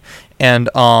written, and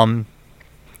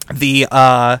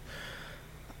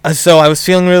so I was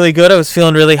feeling really good. I was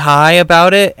feeling really high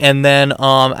about it. And then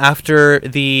after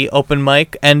the open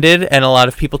mic ended and a lot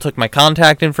of people took my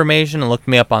contact information and looked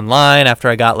me up online after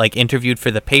I got like interviewed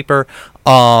for the paper,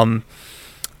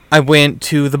 I went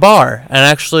to the bar. And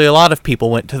actually a lot of people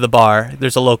went to the bar.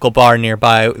 There's a local bar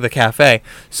nearby the cafe.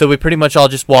 So we pretty much all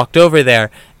just walked over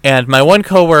there. And my one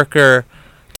coworker,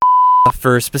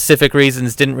 for specific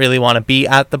reasons, didn't really want to be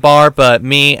at the bar. But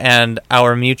me and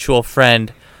our mutual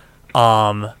friend...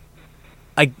 I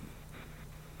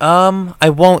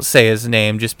won't say his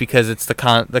name just because it's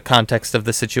the context of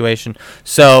the situation.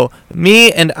 So,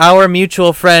 me and our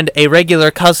mutual friend, a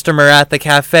regular customer at the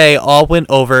cafe, all went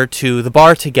over to the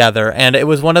bar together. And it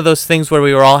was one of those things where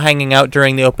we were all hanging out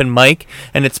during the open mic,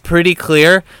 and it's pretty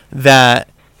clear that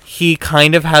he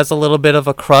kind of has a little bit of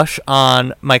a crush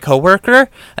on my coworker,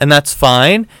 and that's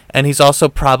fine. And he's also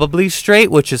probably straight,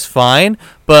 which is fine.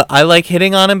 But I like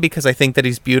hitting on him because I think that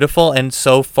he's beautiful. And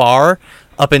so far,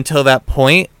 up until that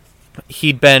point,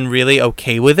 he'd been really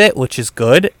okay with it, which is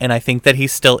good. And I think that he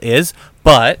still is.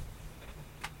 But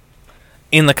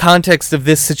in the context of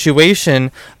this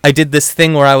situation, I did this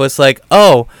thing where I was like,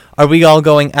 oh, are we all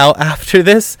going out after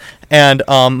this? And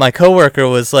my coworker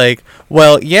was like,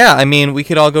 well, yeah, I mean, we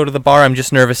could all go to the bar. I'm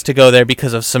just nervous to go there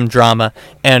because of some drama.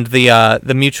 And the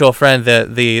mutual friend,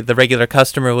 the regular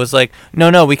customer, was like,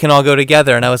 no, we can all go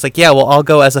together. And I was like, yeah, we'll all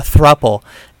go as a throuple.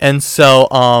 And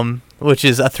so, which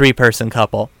is a 3-person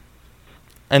couple.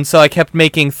 And so I kept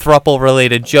making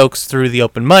throuple-related jokes through the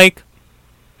open mic.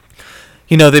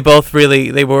 You know, they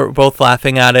were both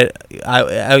laughing at it.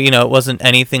 It wasn't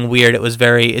anything weird.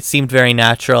 It seemed very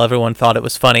natural. Everyone thought it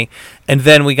was funny. And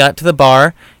then we got to the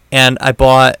bar, and I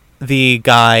bought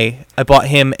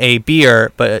him a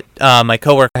beer, but my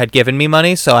coworker had given me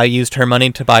money, so I used her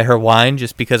money to buy her wine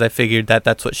just because I figured that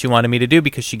that's what she wanted me to do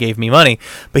because she gave me money.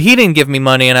 But he didn't give me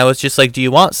money, and I was just like, do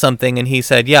you want something? And he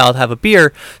said, yeah, I'll have a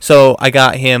beer. So I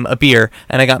got him a beer,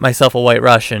 and I got myself a White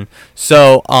Russian.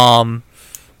 So,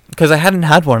 because I hadn't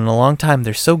had one in a long time.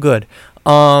 They're so good.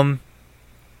 So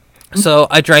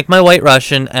I drank my White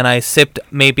Russian, and I sipped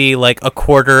maybe like a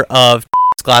quarter of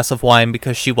glass of wine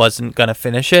because she wasn't going to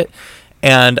finish it.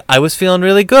 And I was feeling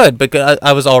really good, because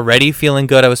I was already feeling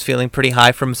good. I was feeling pretty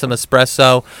high from some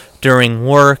espresso during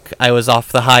work. I was off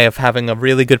the high of having a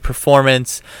really good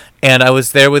performance. And I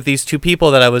was there with these 2 people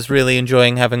that I was really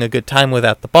enjoying having a good time with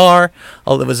at the bar.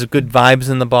 There was good vibes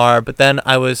in the bar. But then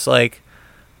I was like,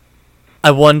 I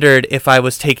wondered if I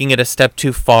was taking it a step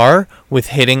too far with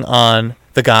hitting on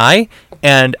the guy.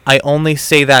 And I only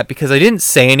say that because I didn't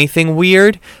say anything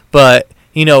weird, but,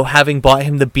 you know, having bought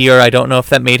him the beer, I don't know if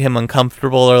that made him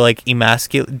uncomfortable or like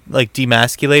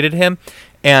demasculated him.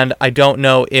 And I don't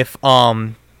know if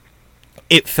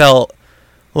it felt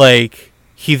like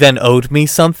he then owed me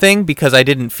something, because I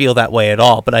didn't feel that way at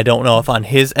all. But I don't know if on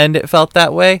his end it felt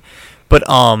that way. But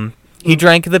he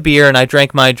drank the beer and I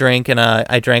drank my drink, and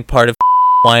I drank part of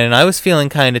wine, and I was feeling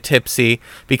kind of tipsy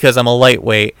because I'm a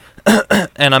lightweight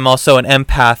and I'm also an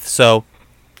empath, so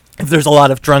if there's a lot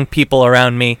of drunk people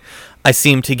around me, I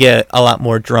seem to get a lot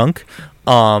more drunk.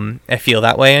 I feel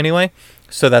that way anyway,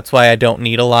 so that's why I don't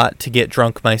need a lot to get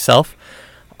drunk myself.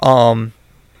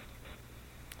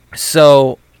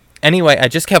 So anyway, I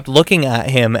just kept looking at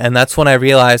him, and that's when I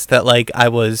realized that like I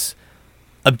was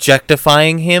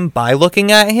objectifying him by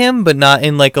looking at him, but not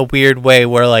in like a weird way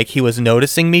where like he was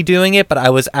noticing me doing it, but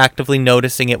I was actively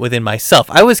noticing it within myself.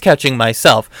 I was catching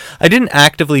myself. I didn't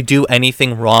actively do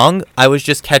anything wrong. I was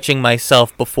just catching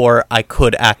myself before I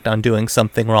could act on doing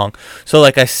something wrong. So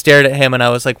like I stared at him and I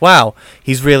was like, wow,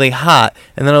 he's really hot.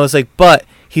 And then I was like, but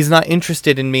he's not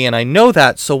interested in me and I know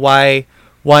that, so why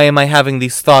am I having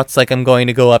these thoughts like I'm going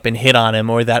to go up and hit on him,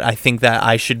 or that I think that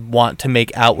I should want to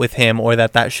make out with him, or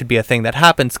that should be a thing that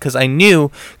happens? Because I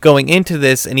knew going into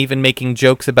this, and even making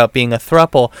jokes about being a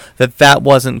throuple, that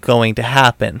wasn't going to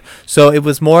happen. So it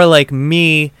was more like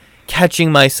me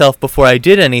catching myself before I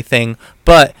did anything.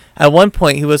 But at one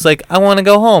point he was like, I want to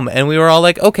go home, and we were all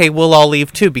like, okay, we'll all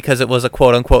leave too, because it was a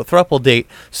quote-unquote throuple date.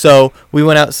 So we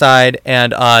went outside,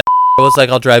 and I was like,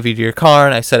 I'll drive you to your car,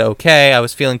 and I said okay. I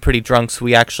was feeling pretty drunk, so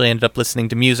we actually ended up listening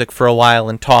to music for a while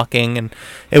and talking, and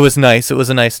it was nice. It was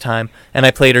a nice time, and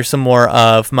I played her some more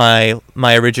of my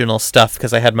original stuff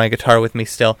because I had my guitar with me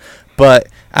still. But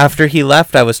after he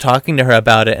left, I was talking to her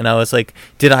about it, and I was like,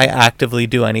 did I actively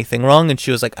do anything wrong? And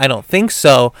she was like, I don't think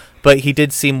so, but he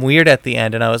did seem weird at the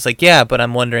end. And I was like, yeah, but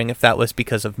I'm wondering if that was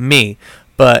because of me.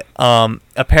 But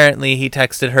apparently he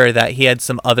texted her that he had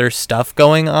some other stuff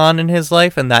going on in his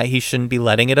life and that he shouldn't be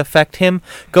letting it affect him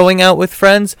going out with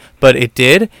friends, but it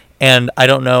did. And I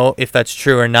don't know if that's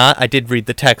true or not. I did read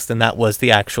the text, and that was the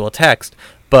actual text.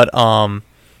 But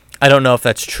I don't know if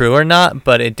that's true or not,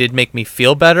 but it did make me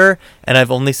feel better. And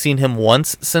I've only seen him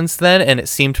once since then, and it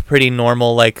seemed pretty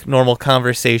normal, like normal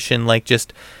conversation, like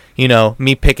just, you know,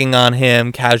 me picking on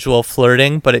him, casual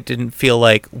flirting, but it didn't feel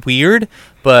like weird.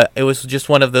 But it was just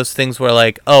one of those things where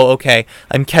like, oh, okay,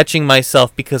 I'm catching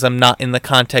myself because I'm not in the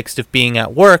context of being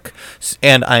at work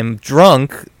and I'm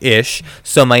drunk-ish,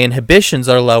 so my inhibitions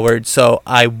are lowered, so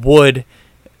I would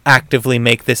actively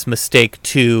make this mistake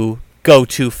to go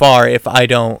too far if I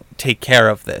don't take care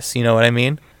of this. You know what I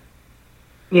mean?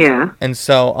 Yeah. And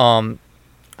so,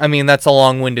 I mean, that's a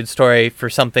long-winded story for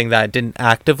something that didn't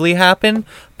actively happen,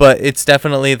 but it's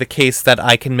definitely the case that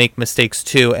I can make mistakes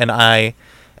too, and I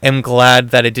am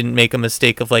glad that it didn't make a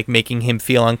mistake of like making him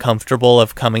feel uncomfortable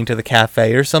of coming to the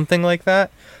cafe or something like that.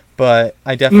 But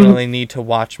I definitely need to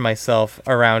watch myself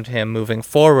around him moving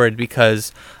forward,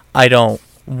 because I don't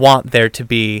want there to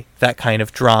be that kind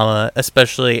of drama,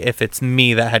 especially if it's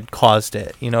me that had caused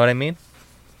it. You know what I mean?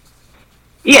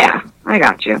 Yeah, I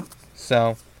got you.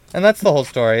 So, and that's the whole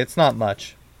story. It's not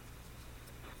much.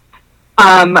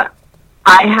 I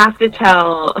have to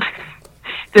tell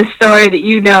the story that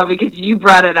you know because you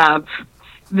brought it up,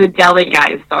 the deli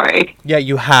guy story. Yeah,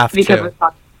 you have to.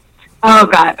 Oh,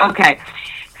 God. Okay.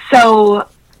 So,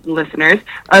 listeners,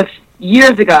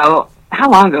 years ago, how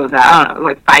long ago was that? I don't know,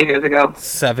 like 5 years ago.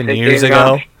 7 years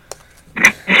ago.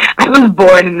 I was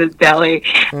born in this deli.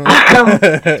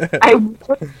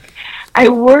 I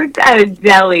worked at a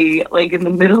deli, like, in the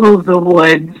middle of the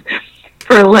woods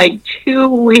for, like, 2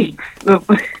 weeks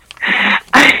before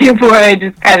I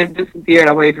just kind of disappeared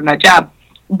away from that job.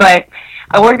 But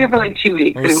I worked there for, like, 2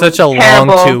 weeks. It was such a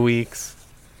long 2 weeks.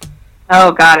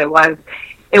 Oh, God, it was.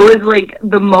 It was, like,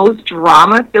 the most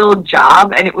drama-filled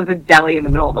job, and it was a deli in the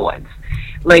middle of the woods.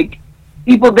 Like,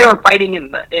 people, they were fighting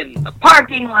in the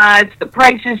parking lots, the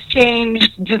prices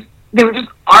changed, they were just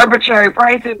arbitrary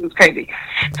prices. It was crazy.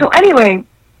 So anyway,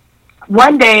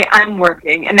 one day I'm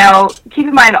working, and now keep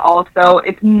in mind also,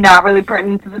 it's not really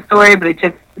pertinent to the story, but it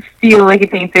just feels like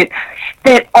it paints it,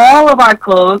 that all of our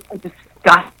clothes are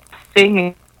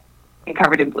disgusting and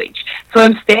covered in bleach. So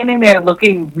I'm standing there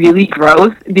looking really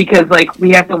gross because, like,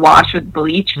 we have to wash with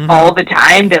bleach all the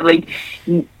time, that, like,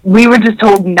 we were just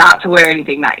told not to wear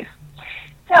anything nice.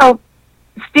 So,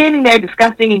 standing there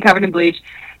disgusting and covered in bleach,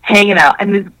 hanging out,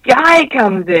 and this guy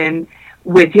comes in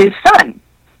with his son.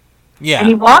 Yeah. And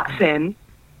he walks in,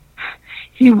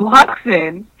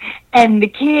 and the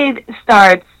kid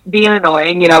starts being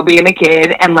annoying, you know, being a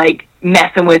kid, and, like,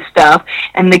 messing with stuff,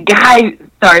 and the guy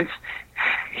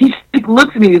he just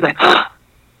looks at me, he's like,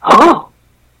 oh,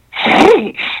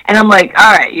 hey, and I'm like,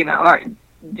 all right, you know, all right,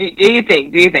 do you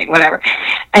think, whatever.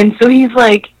 And so he's,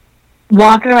 like,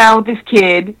 walking around with this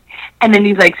kid, and then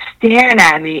he's, like, staring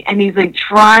at me, and he's, like,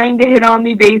 trying to hit on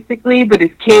me, basically, but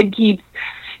his kid keeps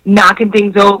knocking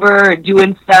things over or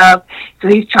doing stuff, so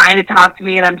he's trying to talk to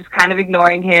me, and I'm just kind of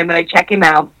ignoring him, and I check him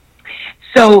out.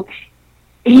 So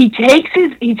he takes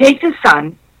his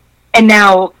son, and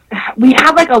now we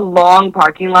have, like, a long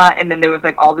parking lot, and then there was,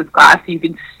 like, all this glass so you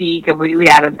could see completely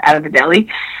out of the deli.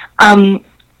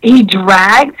 He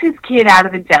drags his kid out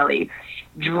of the deli,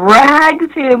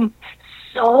 drags him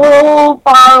so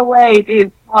far away to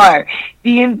his car.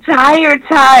 The entire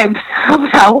time,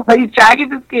 somehow, while he's dragging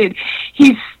this kid,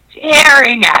 he's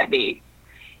staring at me.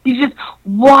 He's just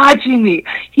watching me.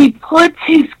 He puts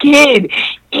his kid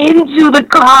into the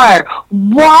car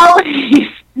while he's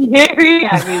staring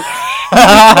at me.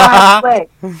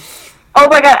 Oh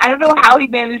my God, I don't know how he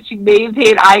managed to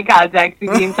maintain eye contact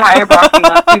through the entire parking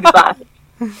lot through the glass.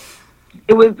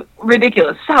 It was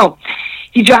ridiculous. So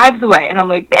he drives away, and I'm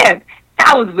like, man,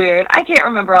 that was weird. I can't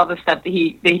remember all the stuff that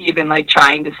he had been like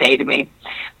trying to say to me,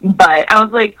 but I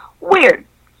was like, weird.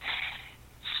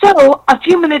 So a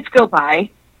few minutes go by.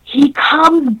 He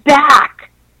comes back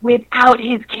without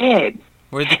his kid.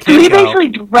 Where'd the kid So he go? basically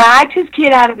dragged his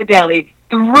kid out of the deli,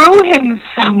 threw him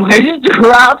somewhere, just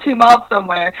dropped him off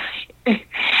somewhere,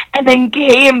 and then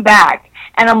came back.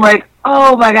 And I'm like,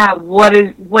 oh my God, what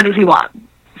does he want?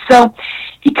 So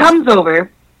he comes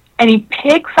over, and he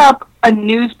picks up a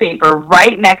newspaper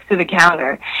right next to the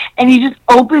counter, and he just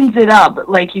opens it up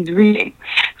like he's reading.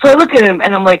 So I look at him,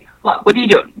 and I'm like, what are you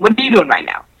doing? What are you doing right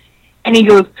now? And he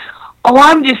goes, oh,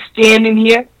 I'm just standing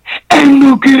here and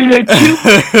looking at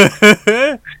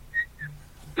you.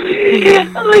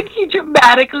 Like, he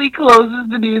dramatically closes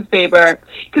the newspaper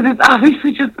because it's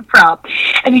obviously just a prop.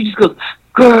 And he just goes,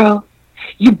 girl,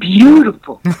 you're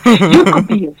beautiful. You could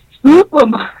be a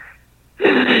supermodel.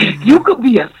 You could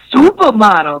be a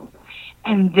supermodel.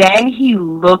 And then he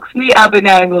looks me up and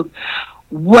down and goes,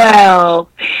 well,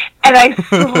 and I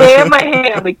slam my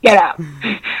hand. I'm like, get out.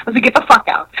 I was like, get the fuck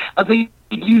out. I was like,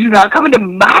 you do not come into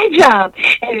my job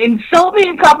and insult me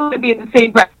and compliment me in the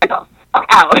same breath. Fuck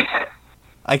out.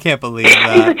 I can't believe He's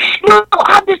that. like, no,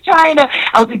 I'm just trying to.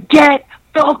 I was like, get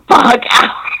the fuck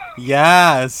out.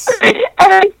 Yes.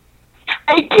 And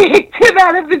I kicked him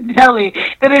out of the deli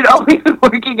that had only been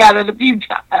working out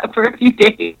for a few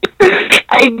days.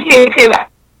 I kicked him out.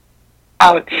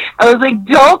 I was like,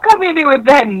 don't come in here with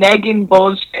that negging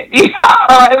bullshit. You know,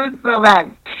 I was so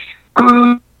mad.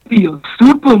 Could be a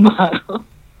supermodel.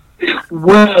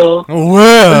 Well.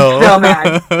 I'm so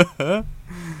mad.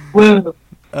 Well.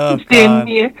 Oh, Stand God.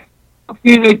 here. I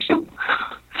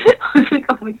was like,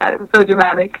 oh my God, it was so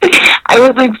dramatic. I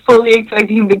was like fully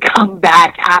expecting him to come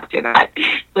back after that.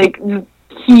 Like,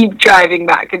 keep driving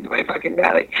back into my fucking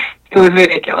deli. It was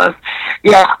ridiculous.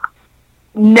 Yeah.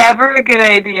 Never a good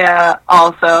idea,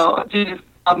 also, to just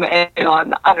come in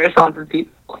on unresponsive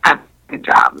people at the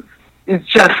jobs. It's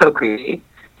just so creepy.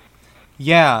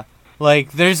 Yeah,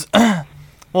 like there's,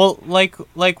 like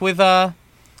with the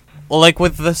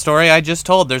story I just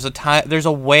told. There's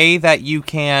a way that you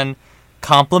can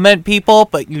compliment people,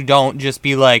 but you don't just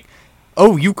be like,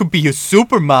 oh, you could be a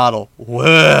supermodel.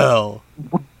 Well.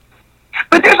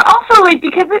 But there's also, like,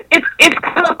 because it's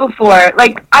come up before,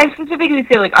 like, I specifically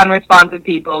say, like, unresponsive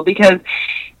people, because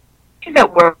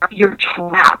at work, you're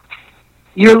trapped.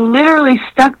 You're literally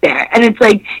stuck there. And it's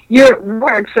like, you're at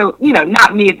work, so, you know,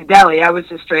 not me at the deli, I was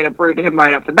just straight up rude to him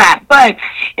right off the bat. But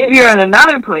if you're in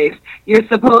another place, you're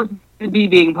supposed to be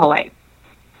being polite.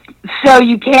 So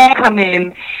you can't come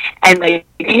in and, like,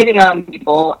 hitting on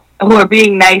people who are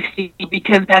being nice to you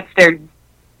because that's their...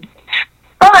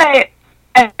 But...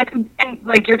 And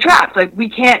like, you're trapped. Like, we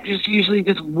can't just usually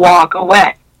just walk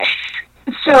away.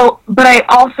 So, but I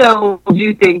also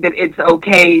do think that it's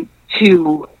okay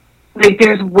to, like,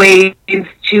 there's ways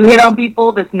to hit on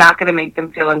people that's not going to make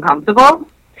them feel uncomfortable.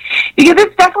 Because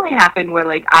it's definitely happened where,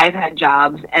 like, I've had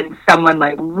jobs and someone,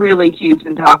 like, really keeps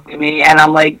and talking to me, and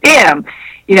I'm like, damn,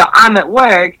 you know, I'm at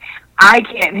work. I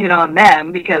can't hit on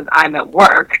them because I'm at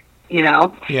work, you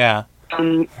know? Yeah.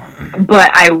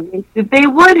 But I wish that they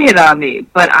would hit on me,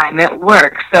 but I'm at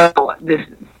work, so this,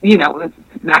 you know, it's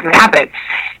not going to happen.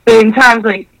 But in times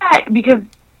like that, because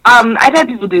I've had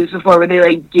people do this before where they,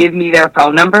 like, give me their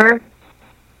phone number,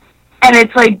 and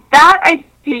it's like, that I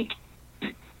think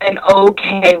is an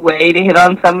okay way to hit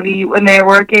on somebody when they're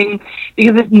working,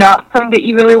 because it's not something that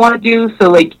you really want to do, so,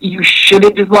 like, you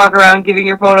shouldn't just walk around giving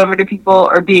your phone number to people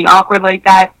or being awkward like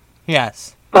that.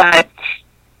 Yes. But...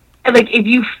 like, if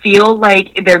you feel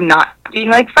like they're not being,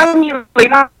 like, friendly, like, you're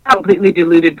not a completely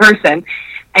deluded person,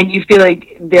 and you feel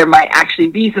like there might actually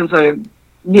be some sort of,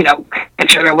 you know,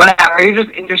 connection or whatever, you're just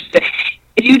interested.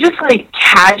 If you just, like,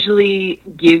 casually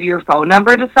give your phone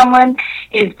number to someone,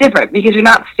 it's different, because you're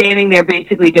not standing there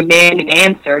basically demanding an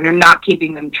answer, and you're not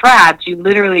keeping them trapped. You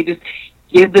literally just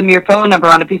give them your phone number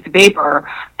on a piece of paper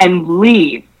and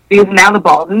leave. Because now the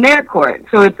ball's in their court.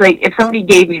 So it's like, if somebody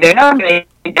gave me their number and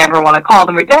I never want to call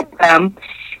them or text them,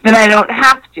 then I don't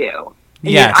have to.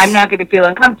 Yes. I'm not going to feel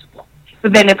uncomfortable.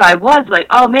 But then if I was like,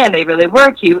 oh man, they really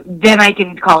were cute, then I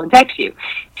can call and text you.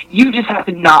 You just have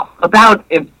to knock about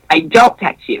if I don't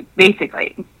text you,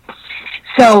 basically.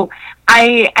 So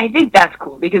I think that's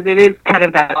cool, because it is kind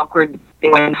of that awkward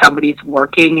when somebody's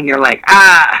working and you're like,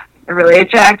 they're really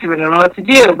attractive and I don't know what to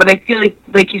do. But I feel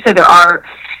like you said, there are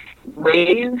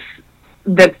ways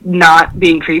that's not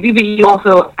being creepy, but you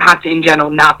also have to, in general,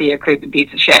 not be a creepy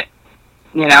piece of shit.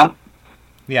 You know?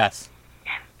 Yes.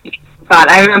 But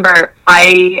I remember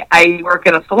I work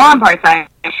at a salon part-time,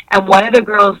 and one of the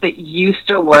girls that used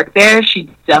to work there, she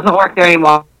doesn't work there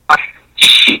anymore.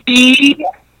 She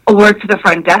worked at the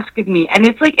front desk with me, and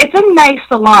it's a nice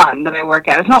salon that I work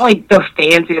at. It's not like the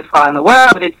fanciest salon in the world,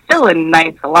 but it's still a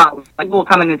nice salon. Like, we'll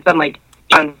come in and spend like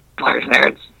 $100 there.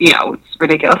 It's, it's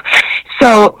ridiculous.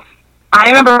 So I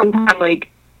remember one time, like,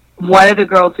 one of the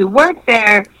girls who worked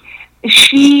there,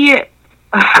 she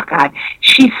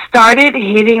started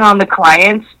hitting on the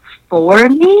clients for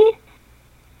me.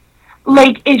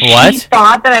 Like, if What? she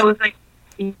thought that I was like,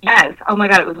 yes. Oh my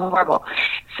God, it was horrible.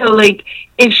 So, like,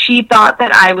 if she thought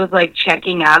that I was, like,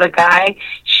 checking out a guy,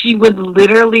 she would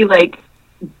literally, like,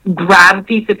 grab a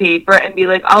piece of paper and be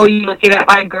like, oh, you looking at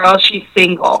my girl? She's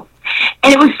single.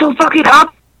 And it was so fucking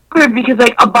awkward because,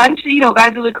 like, a bunch of,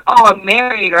 guys are like, oh, I'm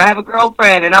married or I have a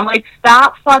girlfriend. And I'm like,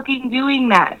 stop fucking doing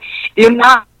that. They're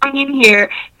not in here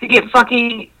to get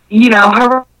fucking,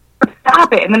 her.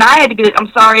 Stop it. And then I had to be like,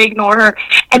 I'm sorry, ignore her.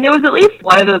 And there was at least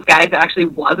one of those guys that actually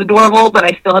was adorable, but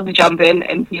I still had to jump in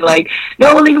and be like,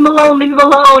 no, leave him alone, leave him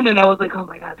alone. And I was like, oh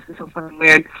my God, this is so fucking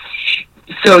weird.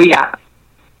 So yeah,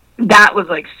 that was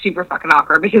like super fucking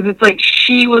awkward because it's like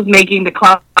she was making the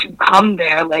club to come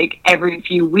there like every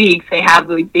few weeks. They have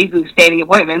like basically standing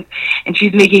appointments, and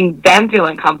she's making them feel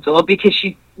uncomfortable because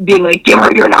she's being like, give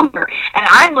her your number. And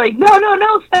I'm like, no,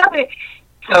 stop it.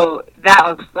 So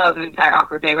that was an entire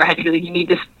awkward day where I had to be like, you need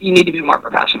to be more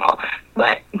professional.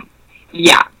 But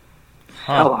yeah,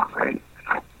 so awkward.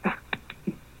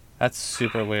 That's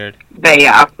super weird. But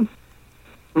yeah,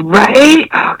 right?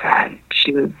 Oh God,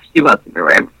 she was super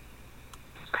weird.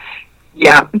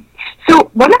 Yeah.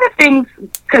 So one of the things,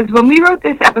 because when we wrote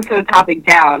this episode topic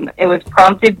down, it was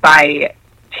prompted by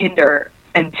Tinder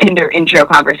and Tinder intro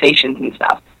conversations and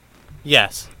stuff.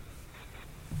 Yes.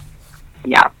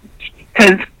 Yeah.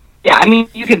 Because,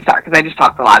 you can start, because I just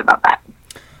talked a lot about that.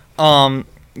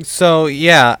 So,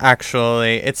 yeah,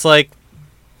 actually, it's like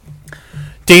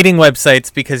dating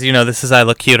websites, because, this is I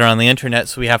Look Cuter on the internet,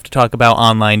 so we have to talk about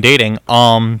online dating.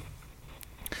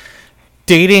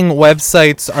 Dating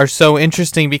websites are so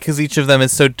interesting because each of them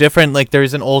is so different. Like,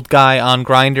 there's an old guy on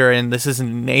Grindr, and this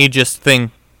isn't an ageist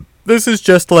thing. This is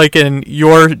just like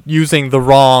you're using the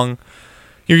wrong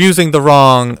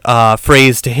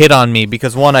phrase to hit on me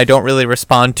because, one, I don't really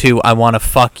respond to I want to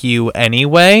fuck you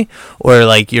anyway, or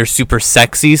like you're super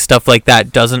sexy. Stuff like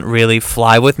that doesn't really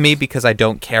fly with me because I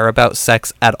don't care about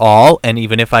sex at all. And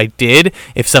even if I did,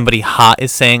 if somebody hot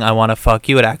is saying I want to fuck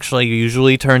you, it actually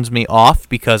usually turns me off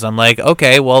because I'm like,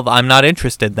 okay, well, I'm not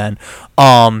interested then.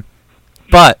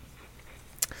 But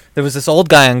there was this old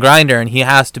guy on Grindr, and he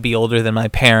has to be older than my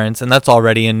parents, and that's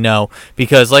already a no.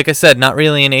 Because, like I said, not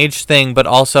really an age thing, but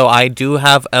also I do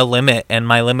have a limit, and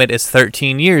my limit is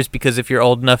 13 years, because if you're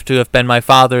old enough to have been my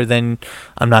father, then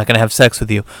I'm not going to have sex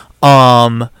with you.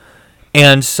 And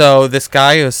so this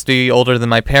guy is older than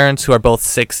my parents, who are both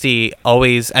 60,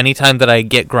 always, anytime that I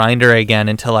get Grindr again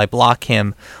until I block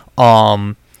him,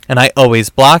 and I always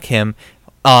block him,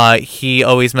 he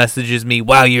always messages me,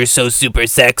 wow, you're so super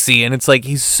sexy. And it's like,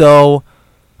 he's so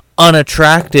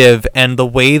unattractive, and the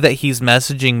way that he's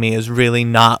messaging me is really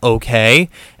not okay.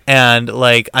 And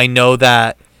like, I know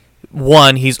that,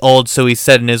 one, he's old, so he's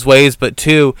set in his ways, but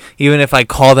two, even if I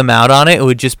call them out on it, it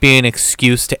would just be an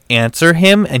excuse to answer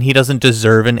him, and he doesn't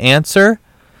deserve an answer.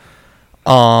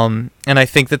 And I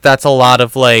think that that's a lot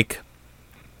of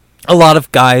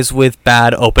guys with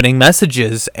bad opening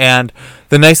messages. And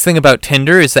the nice thing about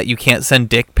Tinder is that you can't send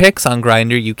dick pics. On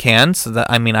Grindr you can. So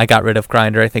that, I got rid of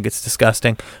Grindr. I think it's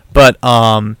disgusting. But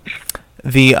the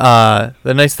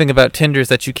nice thing about Tinder is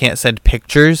that you can't send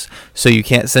pictures, so you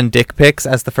can't send dick pics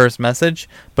as the first message,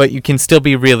 but you can still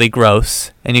be really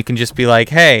gross, and you can just be like,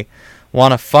 hey,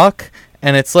 wanna fuck?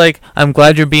 And it's like, I'm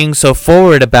glad you're being so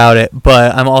forward about it,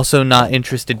 but I'm also not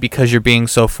interested because you're being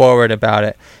so forward about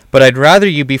it. But I'd rather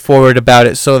you be forward about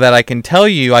it so that I can tell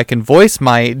you, I can voice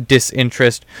my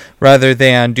disinterest, rather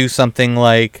than do something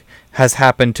like has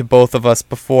happened to both of us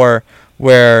before,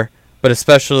 but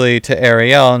especially to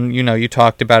Ariel, and you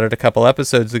talked about it a couple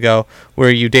episodes ago,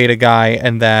 where you date a guy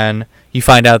and then you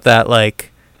find out that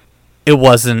like it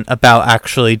wasn't about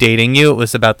actually dating you, it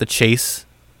was about the chase.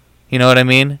 You know what I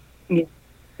mean?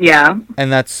 Yeah.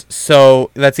 And that's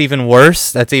even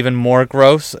worse. That's even more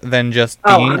gross than just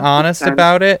being honest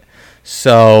about it.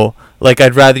 So, like,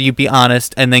 I'd rather you be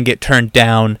honest and then get turned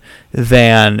down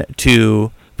than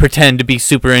to pretend to be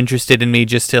super interested in me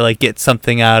just to like get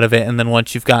something out of it, and then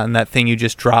once you've gotten that thing, you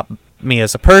just drop me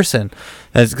as a person.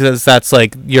 Because that's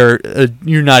like you're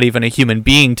not even a human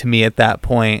being to me at that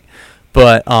point.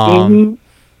 But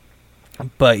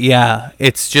but yeah,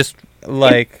 it's just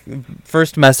like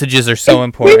first messages are so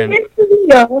important.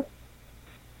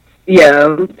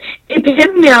 Yeah, it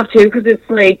pisses me off too because it's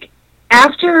like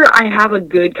after I have a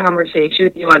good conversation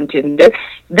with you on Tinder,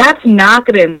 that's not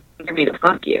going to inspire me to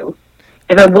fuck you.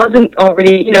 If I wasn't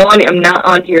already, I'm not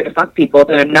on here to fuck people,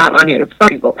 then I'm not on here to fuck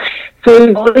people. So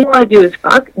if all you want to do is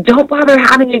fuck, don't bother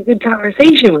having a good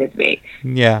conversation with me.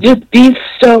 Yeah. Just be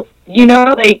so,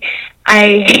 like,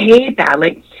 I hate that.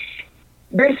 Like,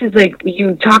 versus, like,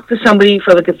 you talk to somebody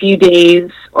for, like, a few days,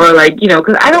 or, like,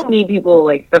 because I don't meet people,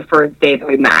 like, the first day that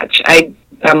we match.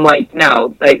 I'm like,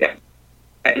 no, like,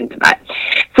 into that.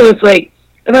 So it's like,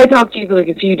 if I talk to you for like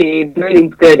a few days,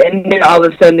 everything's good, and then all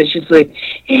of a sudden it's just like,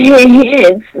 hey,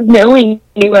 it's knowing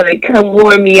you want to come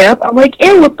warm me up. I'm like,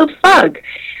 ew, what the fuck?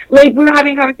 Like, we're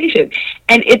having a conversation.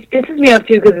 And it pisses me off,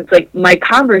 too, because it's like, my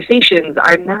conversations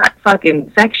are not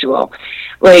fucking sexual.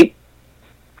 Like,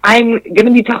 I'm going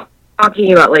to be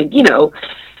talking about, like,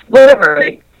 whatever.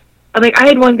 Like, I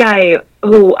had one guy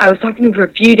who I was talking to for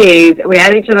a few days, and we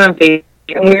had each other on Facebook,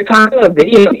 and we were talking about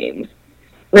video games.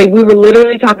 Like, we were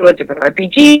literally talking about different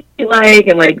RPGs,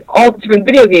 and, like, all the different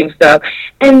video game stuff.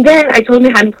 And then I told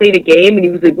him I hadn't played a game, and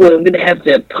he was like, well, I'm going to have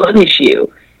to punish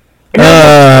you. And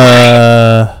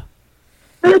I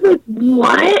was like,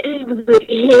 what? And he was like,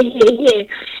 hey.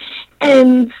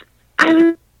 And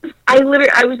I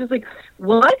was just like,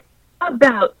 what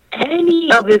about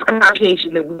any of this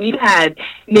conversation that we've had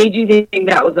made you think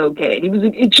that was okay? And he was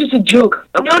like, it's just a joke.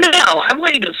 No, I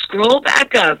want you to scroll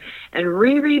back up and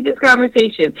reread this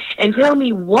conversation and tell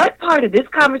me what part of this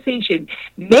conversation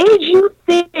made you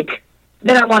think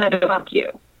that I wanted to fuck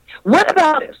you. What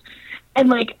about this? And,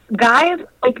 like, guys,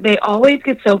 like, they always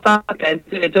get so fucked up.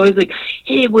 It's always like,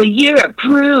 hey, well, you're a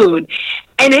prude.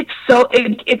 And it's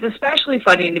especially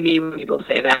funny to me when people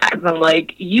say that. Because I'm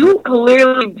like, you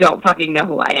clearly don't fucking know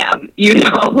who I am.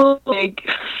 Like,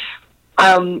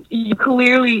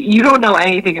 you don't know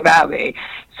anything about me.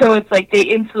 So it's like they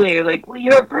instantly are like, well,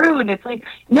 you're a prude. And it's like,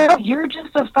 no, you're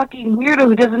just a fucking weirdo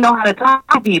who doesn't know how to talk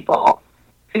to people.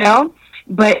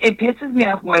 But it pisses me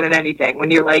off more than anything when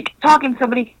you're, like, talking to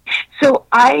somebody. So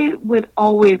I would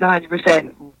always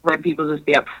 100% let people just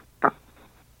be up front.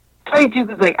 Funny, too,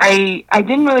 because, like, I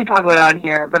didn't really talk about it on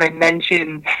here, but I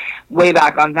mentioned way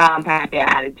back on Valentine's Day I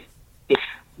had a date.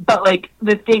 But, like,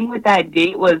 the thing with that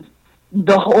date was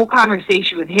the whole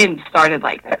conversation with him started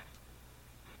like this.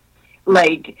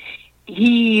 Like,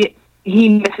 he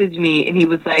messaged me, and he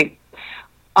was like,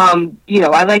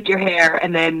 I like your hair,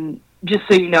 and then just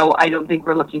so you know, I don't think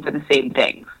we're looking for the same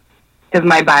things. Because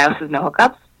my bio says no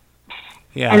hookups.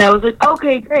 Yeah. And I was like,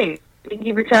 okay, great. Thank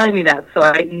you for telling me that, so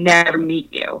I never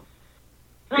meet you.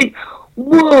 Like,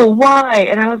 whoa, why?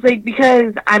 And I was like,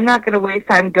 because I'm not going to waste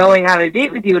time going on a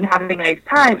date with you and having a nice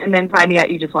time and then finding out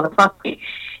you just want to fuck me.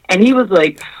 And he was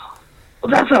like,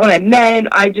 well, that's not what I meant.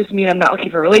 I just mean I'm not looking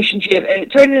for a relationship. And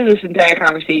it turned into this entire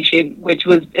conversation, which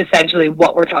was essentially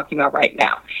what we're talking about right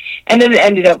now. And then it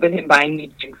ended up with him buying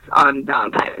me drinks on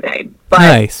Valentine's Day. But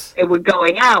nice. It was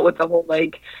going out with the whole,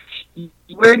 like,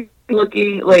 we're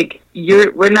looking, like,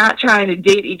 we're not trying to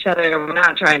date each other and we're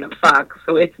not trying to fuck.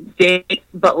 So it's date,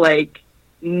 but, like,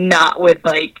 not with,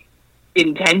 like,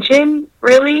 intention,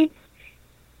 really.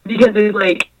 Because it's,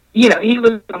 like, he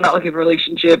was, I'm not looking for a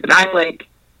relationship. And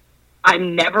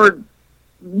I'm never,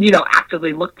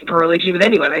 actively looking for a relationship with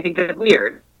anyone. I think that's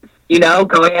weird.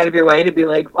 Going out of your way to be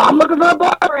like, well, I'm looking for a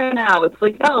bar right now. It's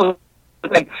like, no.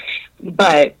 Like,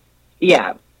 but,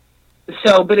 yeah.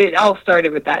 So, but it all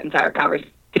started with that entire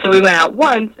conversation. So we went out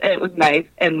once, and it was nice,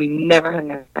 and we never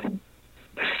hung out again.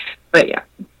 But, yeah.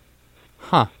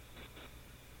 Huh.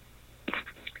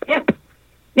 Yeah.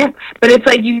 Yeah. But it's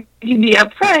like you be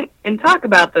upfront and talk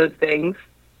about those things.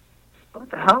 What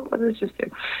the hell? What did this just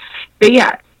do? But,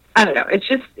 yeah, I don't know.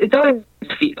 It's always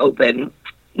be open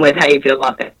with how you feel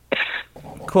about it.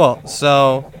 Cool.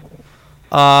 So,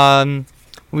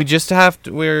 we're just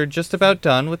about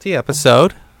done with the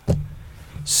episode.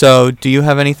 So, do you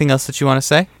have anything else that you want to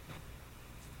say?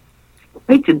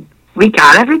 Wait, did we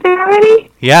got everything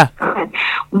already? Yeah. Okay.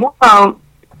 Well,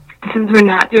 since we're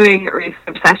not doing race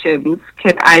obsessions,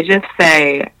 can I just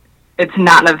say it's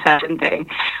not an obsession thing,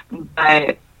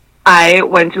 but I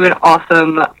went to an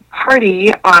awesome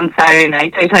party on Saturday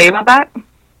night. Did I tell you about that?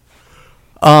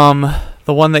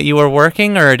 The one that you were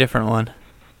working or a different one?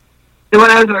 The one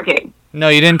I was working. No,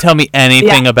 you didn't tell me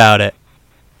anything about it.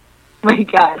 My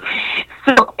God.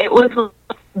 So it was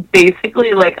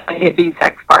basically like a hippie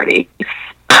sex party.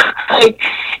 Like,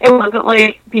 it wasn't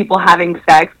like people having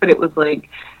sex, but it was like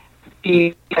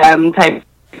BDSM type.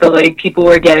 So like people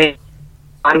were getting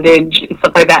bondage and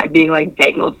stuff like that, being like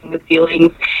dangled from the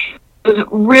ceilings. It was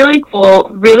really cool,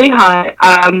 really hot,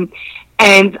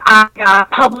 and I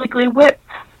got publicly whipped,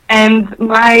 and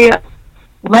my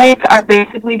legs are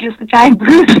basically just a giant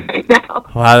bruise right now.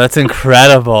 Wow, that's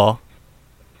incredible.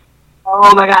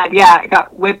 Oh my god, yeah, I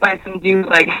got whipped by some dude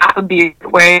like half a beard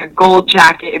wearing a gold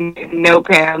jacket and no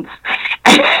pants.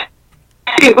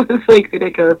 It was like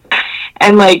ridiculous.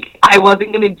 And like I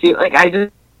wasn't gonna do, like, I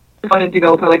just wanted to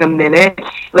go for like a minute,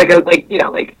 like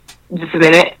just a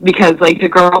minute, because like the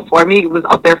girl for me was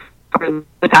up there for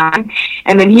the time,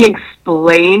 and then he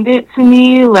explained it to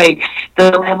me, like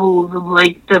the levels of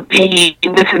like the pain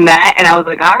and this and that, and I was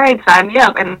like, all right, sign me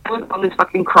up. And I was on this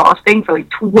fucking cross thing for like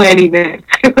 20 minutes.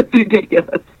 It was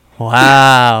ridiculous.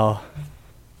 Wow.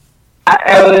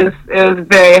 It was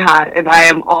very hot, and I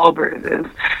am all bruises,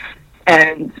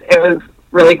 and it was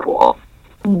really cool.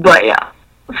 But yeah.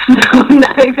 So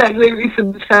not exactly a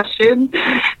recent discussion,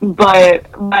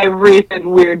 but my recent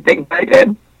weird thing I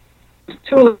did.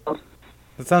 That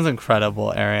sounds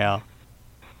incredible, Ariel.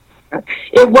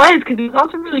 It was, because it was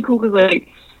also really cool, because like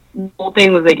the whole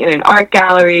thing was like in an art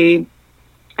gallery.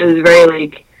 It was very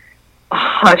like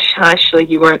hush hush, like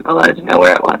you weren't allowed to know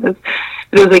where it was.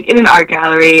 But it was like in an art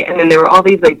gallery, and then there were all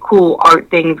these like cool art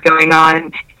things going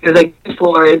on. There was like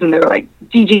floors, and there were like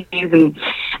DJs, and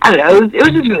I don't know. It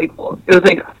was just really cool. It was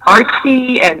like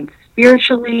artsy and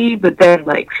spiritually, but then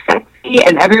like sexy,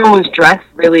 and everyone was dressed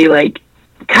really like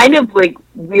kind of like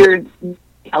weird,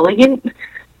 elegant.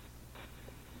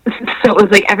 So it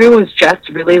was like everyone was dressed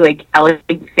really like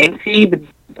elegant, fancy, but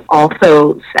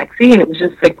also sexy, and it was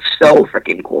just like so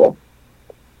freaking cool.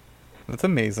 That's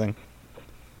amazing.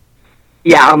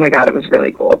 Yeah, oh my god, it was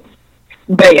really cool.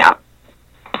 But yeah.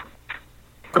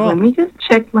 Cool. Let me just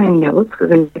check my notes, because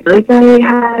I feel like I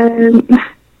had...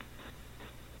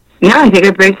 Yeah, I think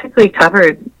I basically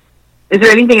covered. Is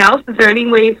there anything else? Is there any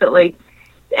ways that, like,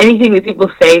 anything that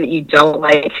people say that you don't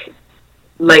like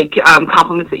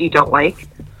compliments that you don't like?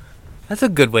 That's a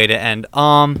good way to end.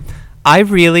 Let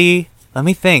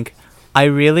me think. I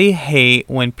really hate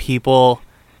when people,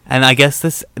 and I guess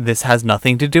this has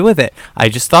nothing to do with it. I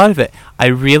just thought of it. I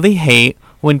really hate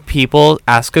when people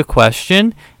ask a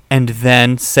question and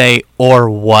then say, or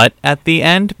what, at the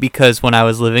end, because when I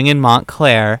was living in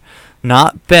Montclair,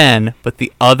 not Ben, but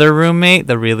the other roommate,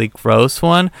 the really gross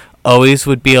one, always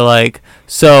would be like,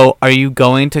 so are you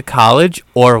going to college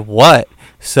or what?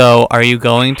 So are you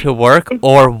going to work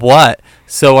or what?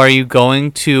 So are you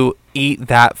going to eat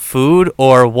that food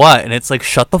or what? And it's like,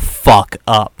 shut the fuck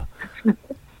up.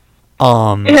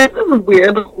 It has this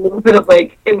weird little bit of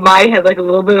like, in my head, like a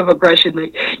little bit of aggression,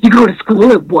 like, you go to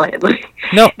school or what? Like,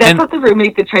 no, that's not the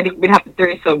roommate that tried to even have a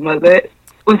threesome, was it?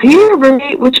 Was he your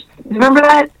roommate? Remember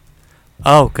that?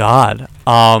 Oh God.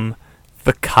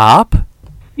 The cop?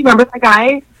 You remember that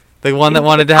guy? The one that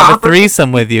wanted to have a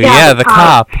threesome with you. Yeah, the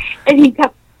cop. And he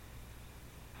kept...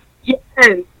 Yes.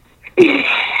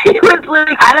 He was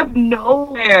like out of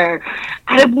nowhere,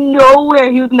 he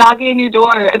was knocking on your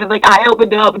door, and then like I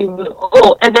opened up, and he was like,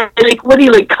 oh, and then like when he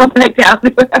like come back down or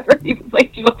whatever, he was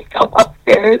like, do you want to come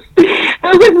upstairs? I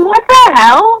was like, what the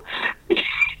hell?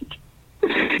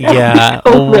 Yeah,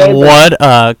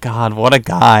 what a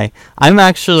guy. I'm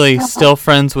actually still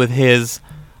friends with his,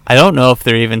 I don't know if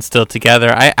they're even still together.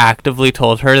 I actively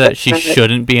told her that she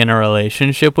shouldn't be in a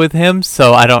relationship with him,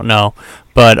 so I don't know.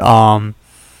 But,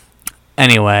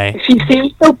 anyway. She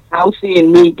seemed so bouncy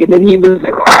and meek, and then he was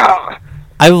like, wow.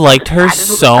 I liked her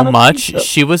so much.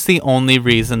 She was the only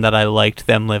reason that I liked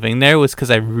them living there, was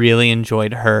because I really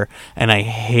enjoyed her, and I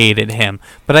hated him.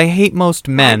 But I hate most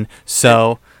men,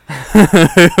 so...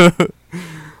 What's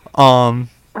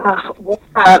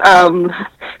that,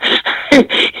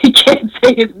 he can't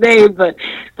say his name, but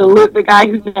the guy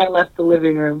who left the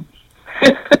living room.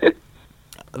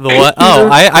 The what? Oh,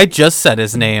 I just said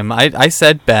his name. I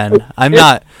said Ben. I'm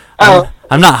not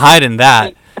hiding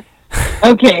that.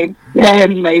 Okay,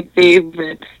 Ben, my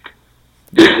favorite.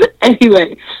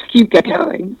 Anyway, keep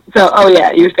going. So, oh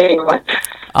yeah, you're saying what?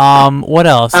 What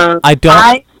else?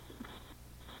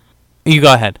 You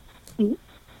go ahead.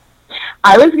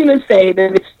 I was gonna say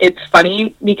that it's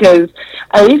funny because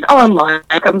at least online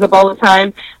it comes up all the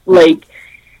time. Like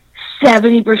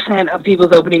 70% of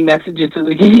people's opening messages are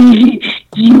like, "Do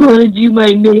you want to do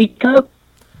my makeup?"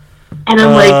 And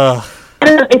I'm like,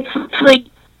 it's like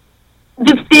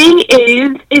the thing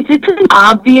is, it's an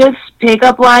obvious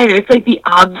pickup line. It's like the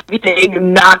obvious thing.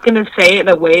 I'm not going to say it in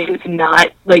a way that's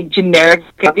not, like, generic.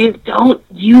 Obvious. Don't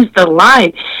use the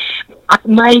line.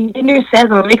 My dinner says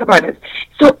I'm a makeup artist.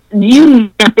 So do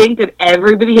you think that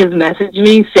everybody has messaged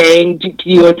me saying, can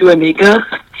you want to do a makeup?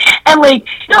 And, like,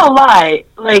 no lie.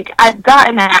 Like, I've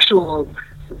gotten actual...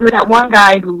 That one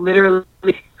guy who literally,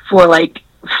 for, like,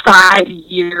 5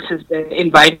 years has been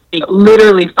inviting,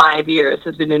 literally 5 years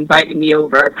has been inviting me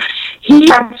over.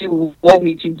 He actually wanted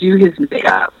me to do his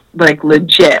makeup, like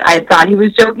legit. I thought he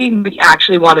was joking, but he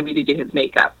actually wanted me to do his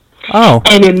makeup. Oh.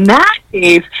 And in that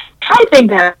case, I think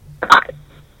that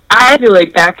I feel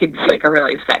like that could be like a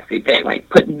really sexy thing, like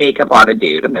putting makeup on a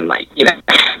dude and then like, you know.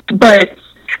 But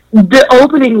the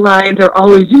opening lines are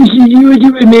always, you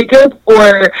doing makeup?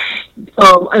 Or,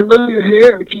 I love your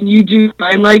hair. Can you do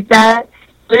mine like that?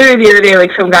 Literally the other day,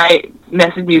 like, some guy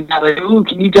messaged me about, like, ooh,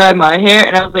 can you dye my hair?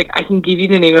 And I was like, I can give you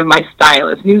the name of my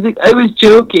stylist. And he was like, I was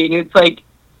joking. It's like,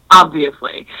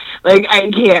 obviously. Like, I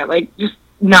can't. Like, just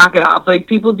knock it off. Like,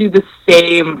 people do the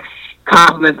same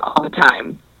compliments all the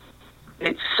time.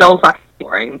 It's so fucking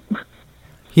boring.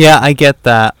 Yeah, I get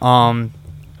that.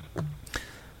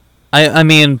 I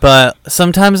mean, but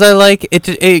sometimes I like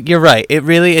it. You're right.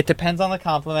 It depends on the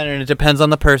compliment and it depends on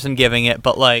the person giving it.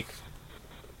 But like,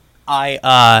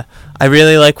 I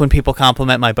really like when people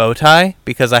compliment my bow tie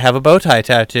because I have a bow tie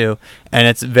tattoo and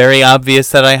it's very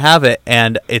obvious that I have it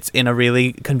and it's in a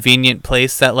really convenient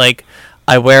place that like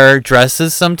I wear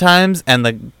dresses sometimes and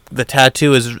the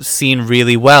tattoo is seen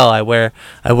really well. I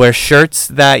wear shirts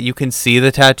that you can see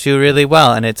the tattoo really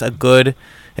well and it's a good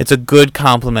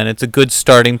compliment. It's a good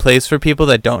starting place for people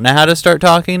that don't know how to start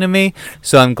talking to me.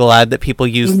 So I'm glad that people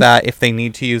use that if they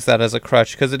need to use that as a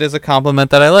crutch because it is a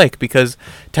compliment that I like because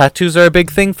tattoos are a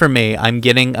big thing for me. I'm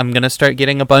going to start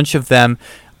getting a bunch of them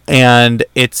and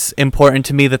it's important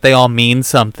to me that they all mean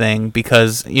something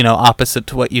because, you know, opposite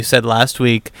to what you said last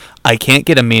week, I can't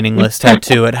get a meaningless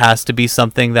tattoo. It has to be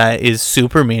something that is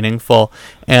super meaningful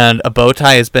and a bow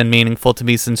tie has been meaningful to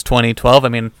me since 2012. I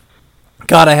mean,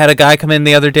 God, I had a guy come in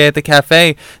the other day at the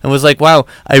cafe and was like, wow,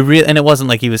 and it wasn't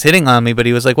like he was hitting on me, but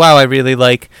he was like, wow, I really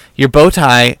like your bow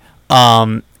tie.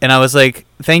 And I was like,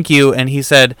 thank you. And he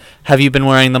said, have you been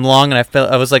wearing them long? And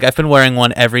I was like, I've been wearing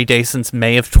one every day since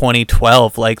May of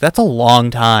 2012. Like, that's a long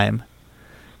time,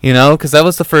 you know, because that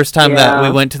was the first time that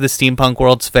we went to the Steampunk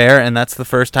World's Fair. And that's the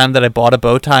first time that I bought a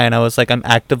bow tie. And I was like, I'm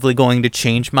actively going to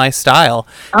change my style.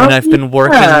 And I've been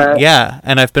working. Yeah.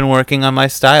 And I've been working on my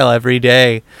style every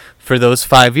day for those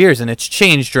 5 years, and it's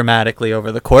changed dramatically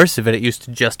over the course of it. It used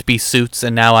to just be suits,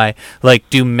 and now I like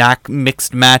do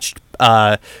mixed matched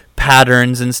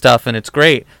patterns and stuff, and it's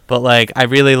great. But like, I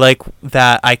really like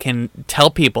that I can tell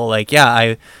people like,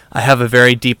 yeah, I have a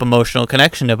very deep emotional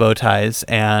connection to bow ties,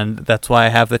 and that's why I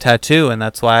have the tattoo, and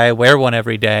that's why I wear one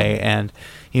every day. And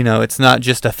you know, it's not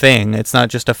just a thing. It's not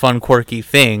just a fun, quirky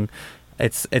thing.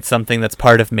 It's something that's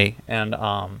part of me, and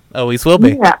always will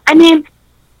be. Yeah, I mean,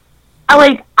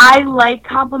 I like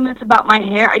compliments about my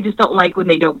hair. I just don't like when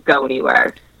they don't go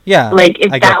anywhere. Yeah, like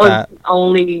if that was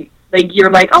only like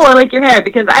you're like, oh, I like your hair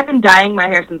because I've been dyeing my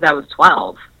hair since I was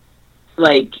 12.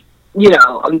 Like, you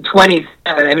know, I'm 27.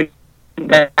 I've been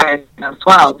dyeing since I was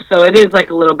 12, so it is like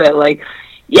a little bit like,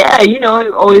 yeah, you know,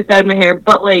 I've always dyed my hair.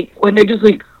 But like when they're just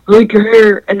like, I like your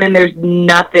hair, and then there's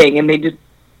nothing, and they just,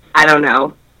 I don't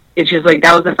know. It's just like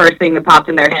that was the first thing that popped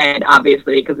in their head,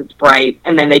 obviously, because it's bright,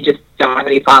 and then they just don't have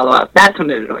any follow-up. That's when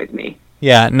it annoys me.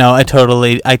 Yeah, no, I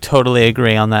totally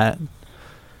agree on that.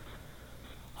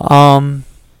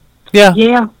 Yeah.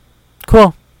 Yeah.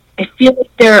 Cool. I feel like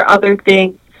there are other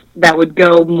things that would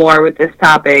go more with this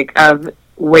topic of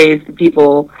ways that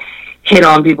people hit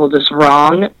on people just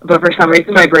wrong, but for some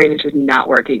reason my brain is just not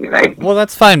working today. Well,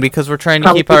 that's fine, because we're trying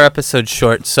to keep our episodes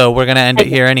short, so we're going to end it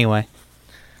here anyway.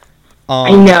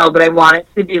 I know, but I want it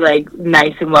to be like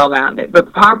nice and well-rounded.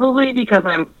 But probably because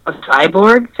I'm a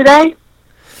cyborg today.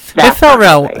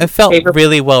 It felt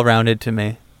really well-rounded to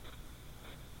me.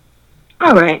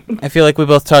 All right. I feel like we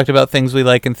both talked about things we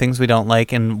like and things we don't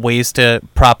like and ways to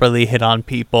properly hit on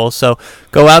people. So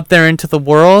go out there into the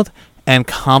world and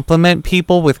compliment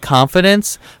people with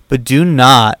confidence, but do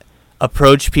not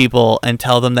approach people and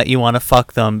tell them that you want to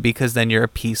fuck them, because then you're a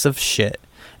piece of shit.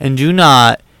 And do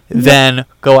not then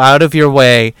go out of your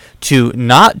way to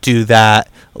not do that,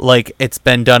 like it's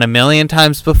been done a million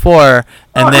times before,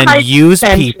 and then use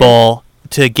people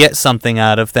to get something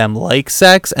out of them, like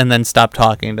sex, and then stop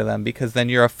talking to them, because then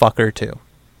you're a fucker too.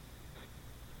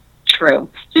 True.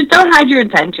 Just don't hide your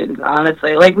intentions,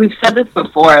 honestly. Like, we've said this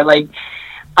before, like,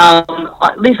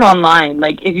 At least online.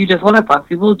 Like, if you just want to fuck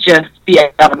people, just be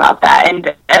out about that.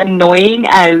 And annoying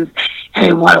as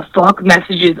 "hey, what the fuck"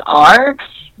 messages are,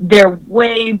 they're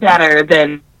way better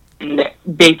than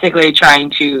basically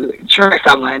trying to trick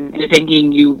someone into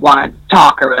thinking you want to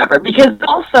talk or whatever. Because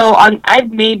also,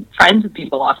 I've made friends with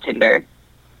people off Tinder.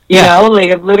 You know,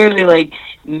 like, I've literally, like,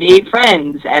 made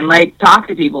friends and, like, talked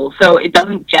to people. So it's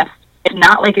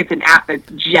not like it's an app that's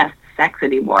just sex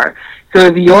anymore. So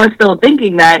if you're still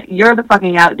thinking that, you're the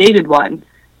fucking outdated one,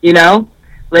 you know?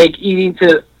 Like, you need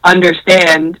to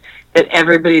understand that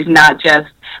everybody's not just...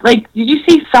 Like, did you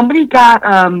see somebody got,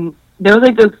 there was,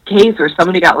 like, this case where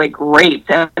somebody got, like,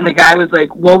 raped, and the guy was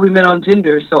like, well, we met on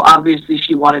Tinder, so obviously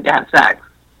she wanted to have sex.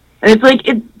 And it's like,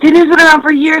 Tinder's been around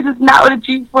for years, it's not what it's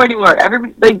used for anymore.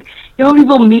 Everybody, like, you know,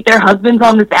 people meet their husbands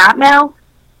on this app now?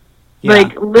 Yeah.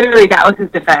 Like, literally, that was his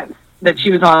defense. That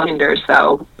she was on Tinder,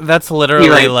 so... That's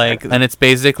literally, like... And it's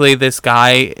basically this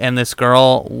guy and this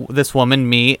girl, this woman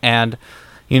meet, and,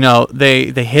 you know,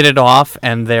 they hit it off,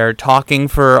 and they're talking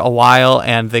for a while,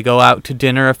 and they go out to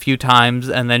dinner a few times,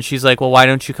 and then she's like, well, why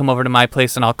don't you come over to my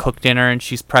place, and I'll cook dinner, and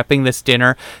she's prepping this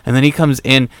dinner, and then he comes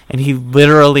in, and he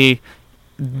literally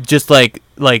just,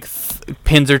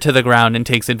 pins her to the ground and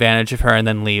takes advantage of her and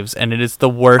then leaves. And it is the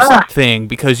worst thing,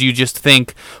 because you just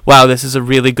think, wow, this is a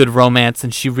really good romance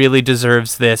and she really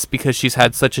deserves this because she's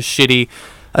had such a shitty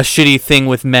thing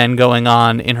with men going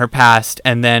on in her past,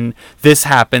 and then this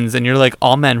happens and you're like,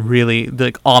 all men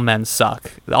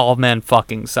suck. All men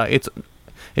fucking suck. It's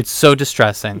so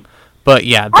distressing. But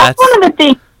yeah, that's one of the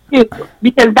things too,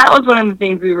 because that was one of the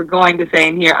things we were going to say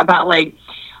in here about, like,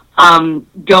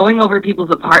 going over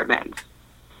people's apartments.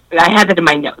 I had that in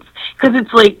my notes. Because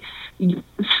it's like,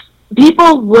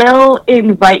 people will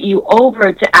invite you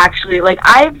over to actually, like,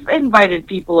 I've invited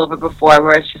people over before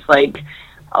where it's just like,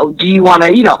 oh, do you want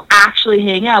to, you know, actually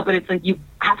hang out? But it's like, you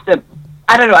have to,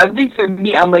 I don't know, at least for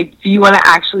me, I'm like, do you want to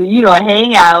actually, you know,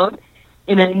 hang out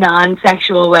in a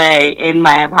non-sexual way in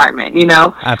my apartment, you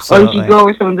know? Absolutely. Or if you go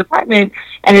over someone's apartment,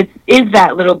 and it is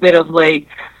that little bit of, like,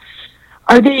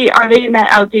 are they in that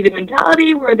outdated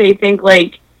mentality where they think,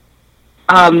 like,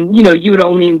 you know, you would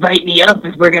only invite me up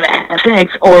if we're going to have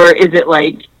sex, or is it,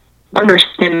 like,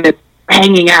 understand that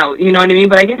hanging out, you know what I mean?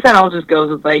 But I guess that all just goes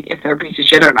with, like, if they're a piece of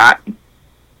shit or not.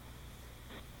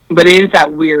 But it is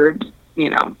that weird, you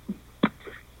know.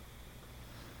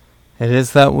 It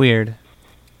is that weird.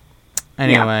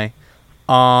 Anyway,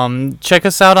 check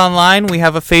us out online. We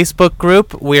have a Facebook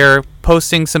group. We're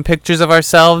posting some pictures of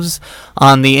ourselves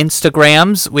on the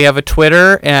Instagrams. We have a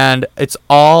Twitter, and it's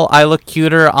all I Look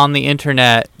Cuter on the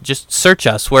internet. Just search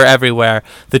us. We're everywhere.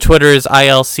 The Twitter is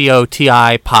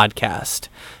ILCOTI podcast.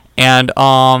 And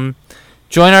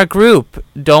join our group.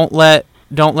 Don't let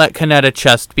Canetta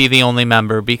Chest be the only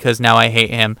member, because now I hate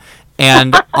him.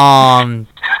 And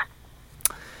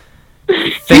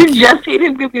you just hate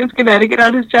him because he has Connecticut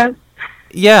on his chest?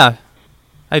 Yeah,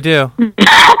 I do.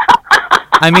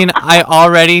 I mean, I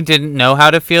already didn't know how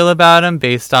to feel about him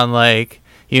based on, like,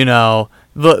 you know,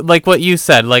 like what you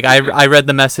said. Like, I read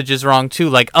the messages wrong, too.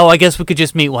 Like, oh, I guess we could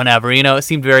just meet whenever. You know, it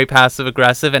seemed very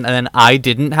passive-aggressive. And then I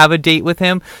didn't have a date with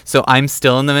him, so I'm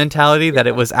still in the mentality that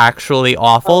it was actually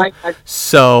awful.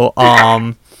 So,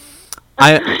 I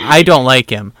don't like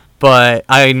him. But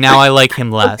I like him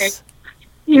less. Okay.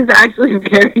 He's actually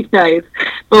very nice.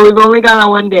 But we've only gone on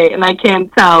one date, and I can't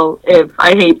tell if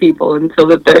I hate people until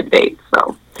the third date.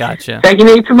 So gotcha. Second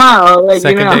date tomorrow. Like,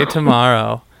 second date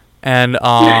tomorrow. And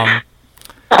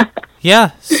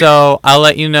yeah, so I'll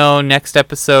let you know next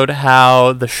episode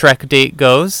how the Shrek date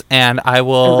goes, and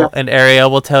and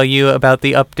Ariel will tell you about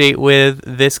the update with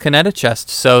this Canetta Chest.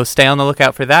 So stay on the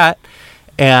lookout for that.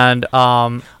 And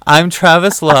I'm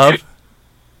Travis Love.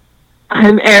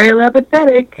 I'm Ariel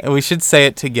Apathetic. And we should say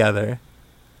it together.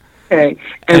 Okay.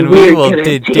 And we will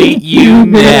date you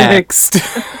next.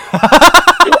 Just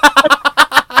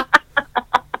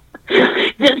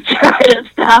try to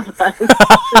stop us.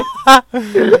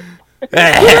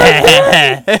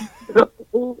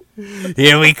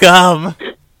 Here we come.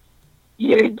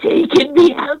 You're taking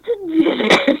me out to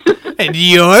dinner. And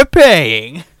you're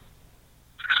paying.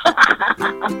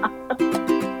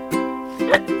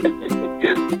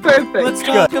 Perfect. Let's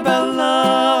talk about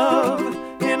love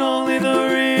in only the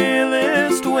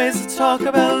realest ways. Let's talk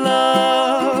about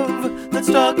love.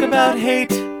 Let's talk about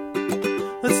hate.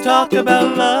 Let's talk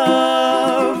about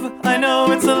love. I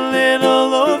know it's a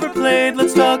little overplayed.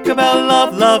 Let's talk about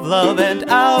love, and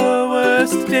our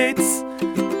worst dates.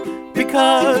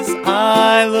 Because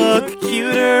I look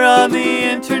cuter on the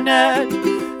internet.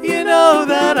 You know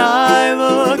that I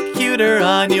look cuter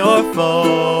on your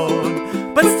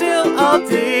phone. But still, I'll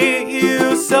date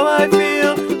you so I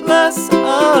feel less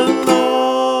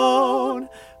alone.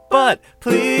 But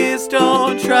please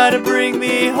don't try to bring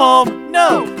me home.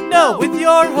 No, no, with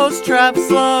your host Traps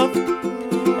Love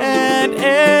and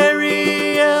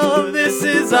Ariel. This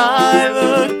is I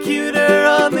Look Cuter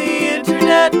on the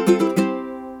Internet.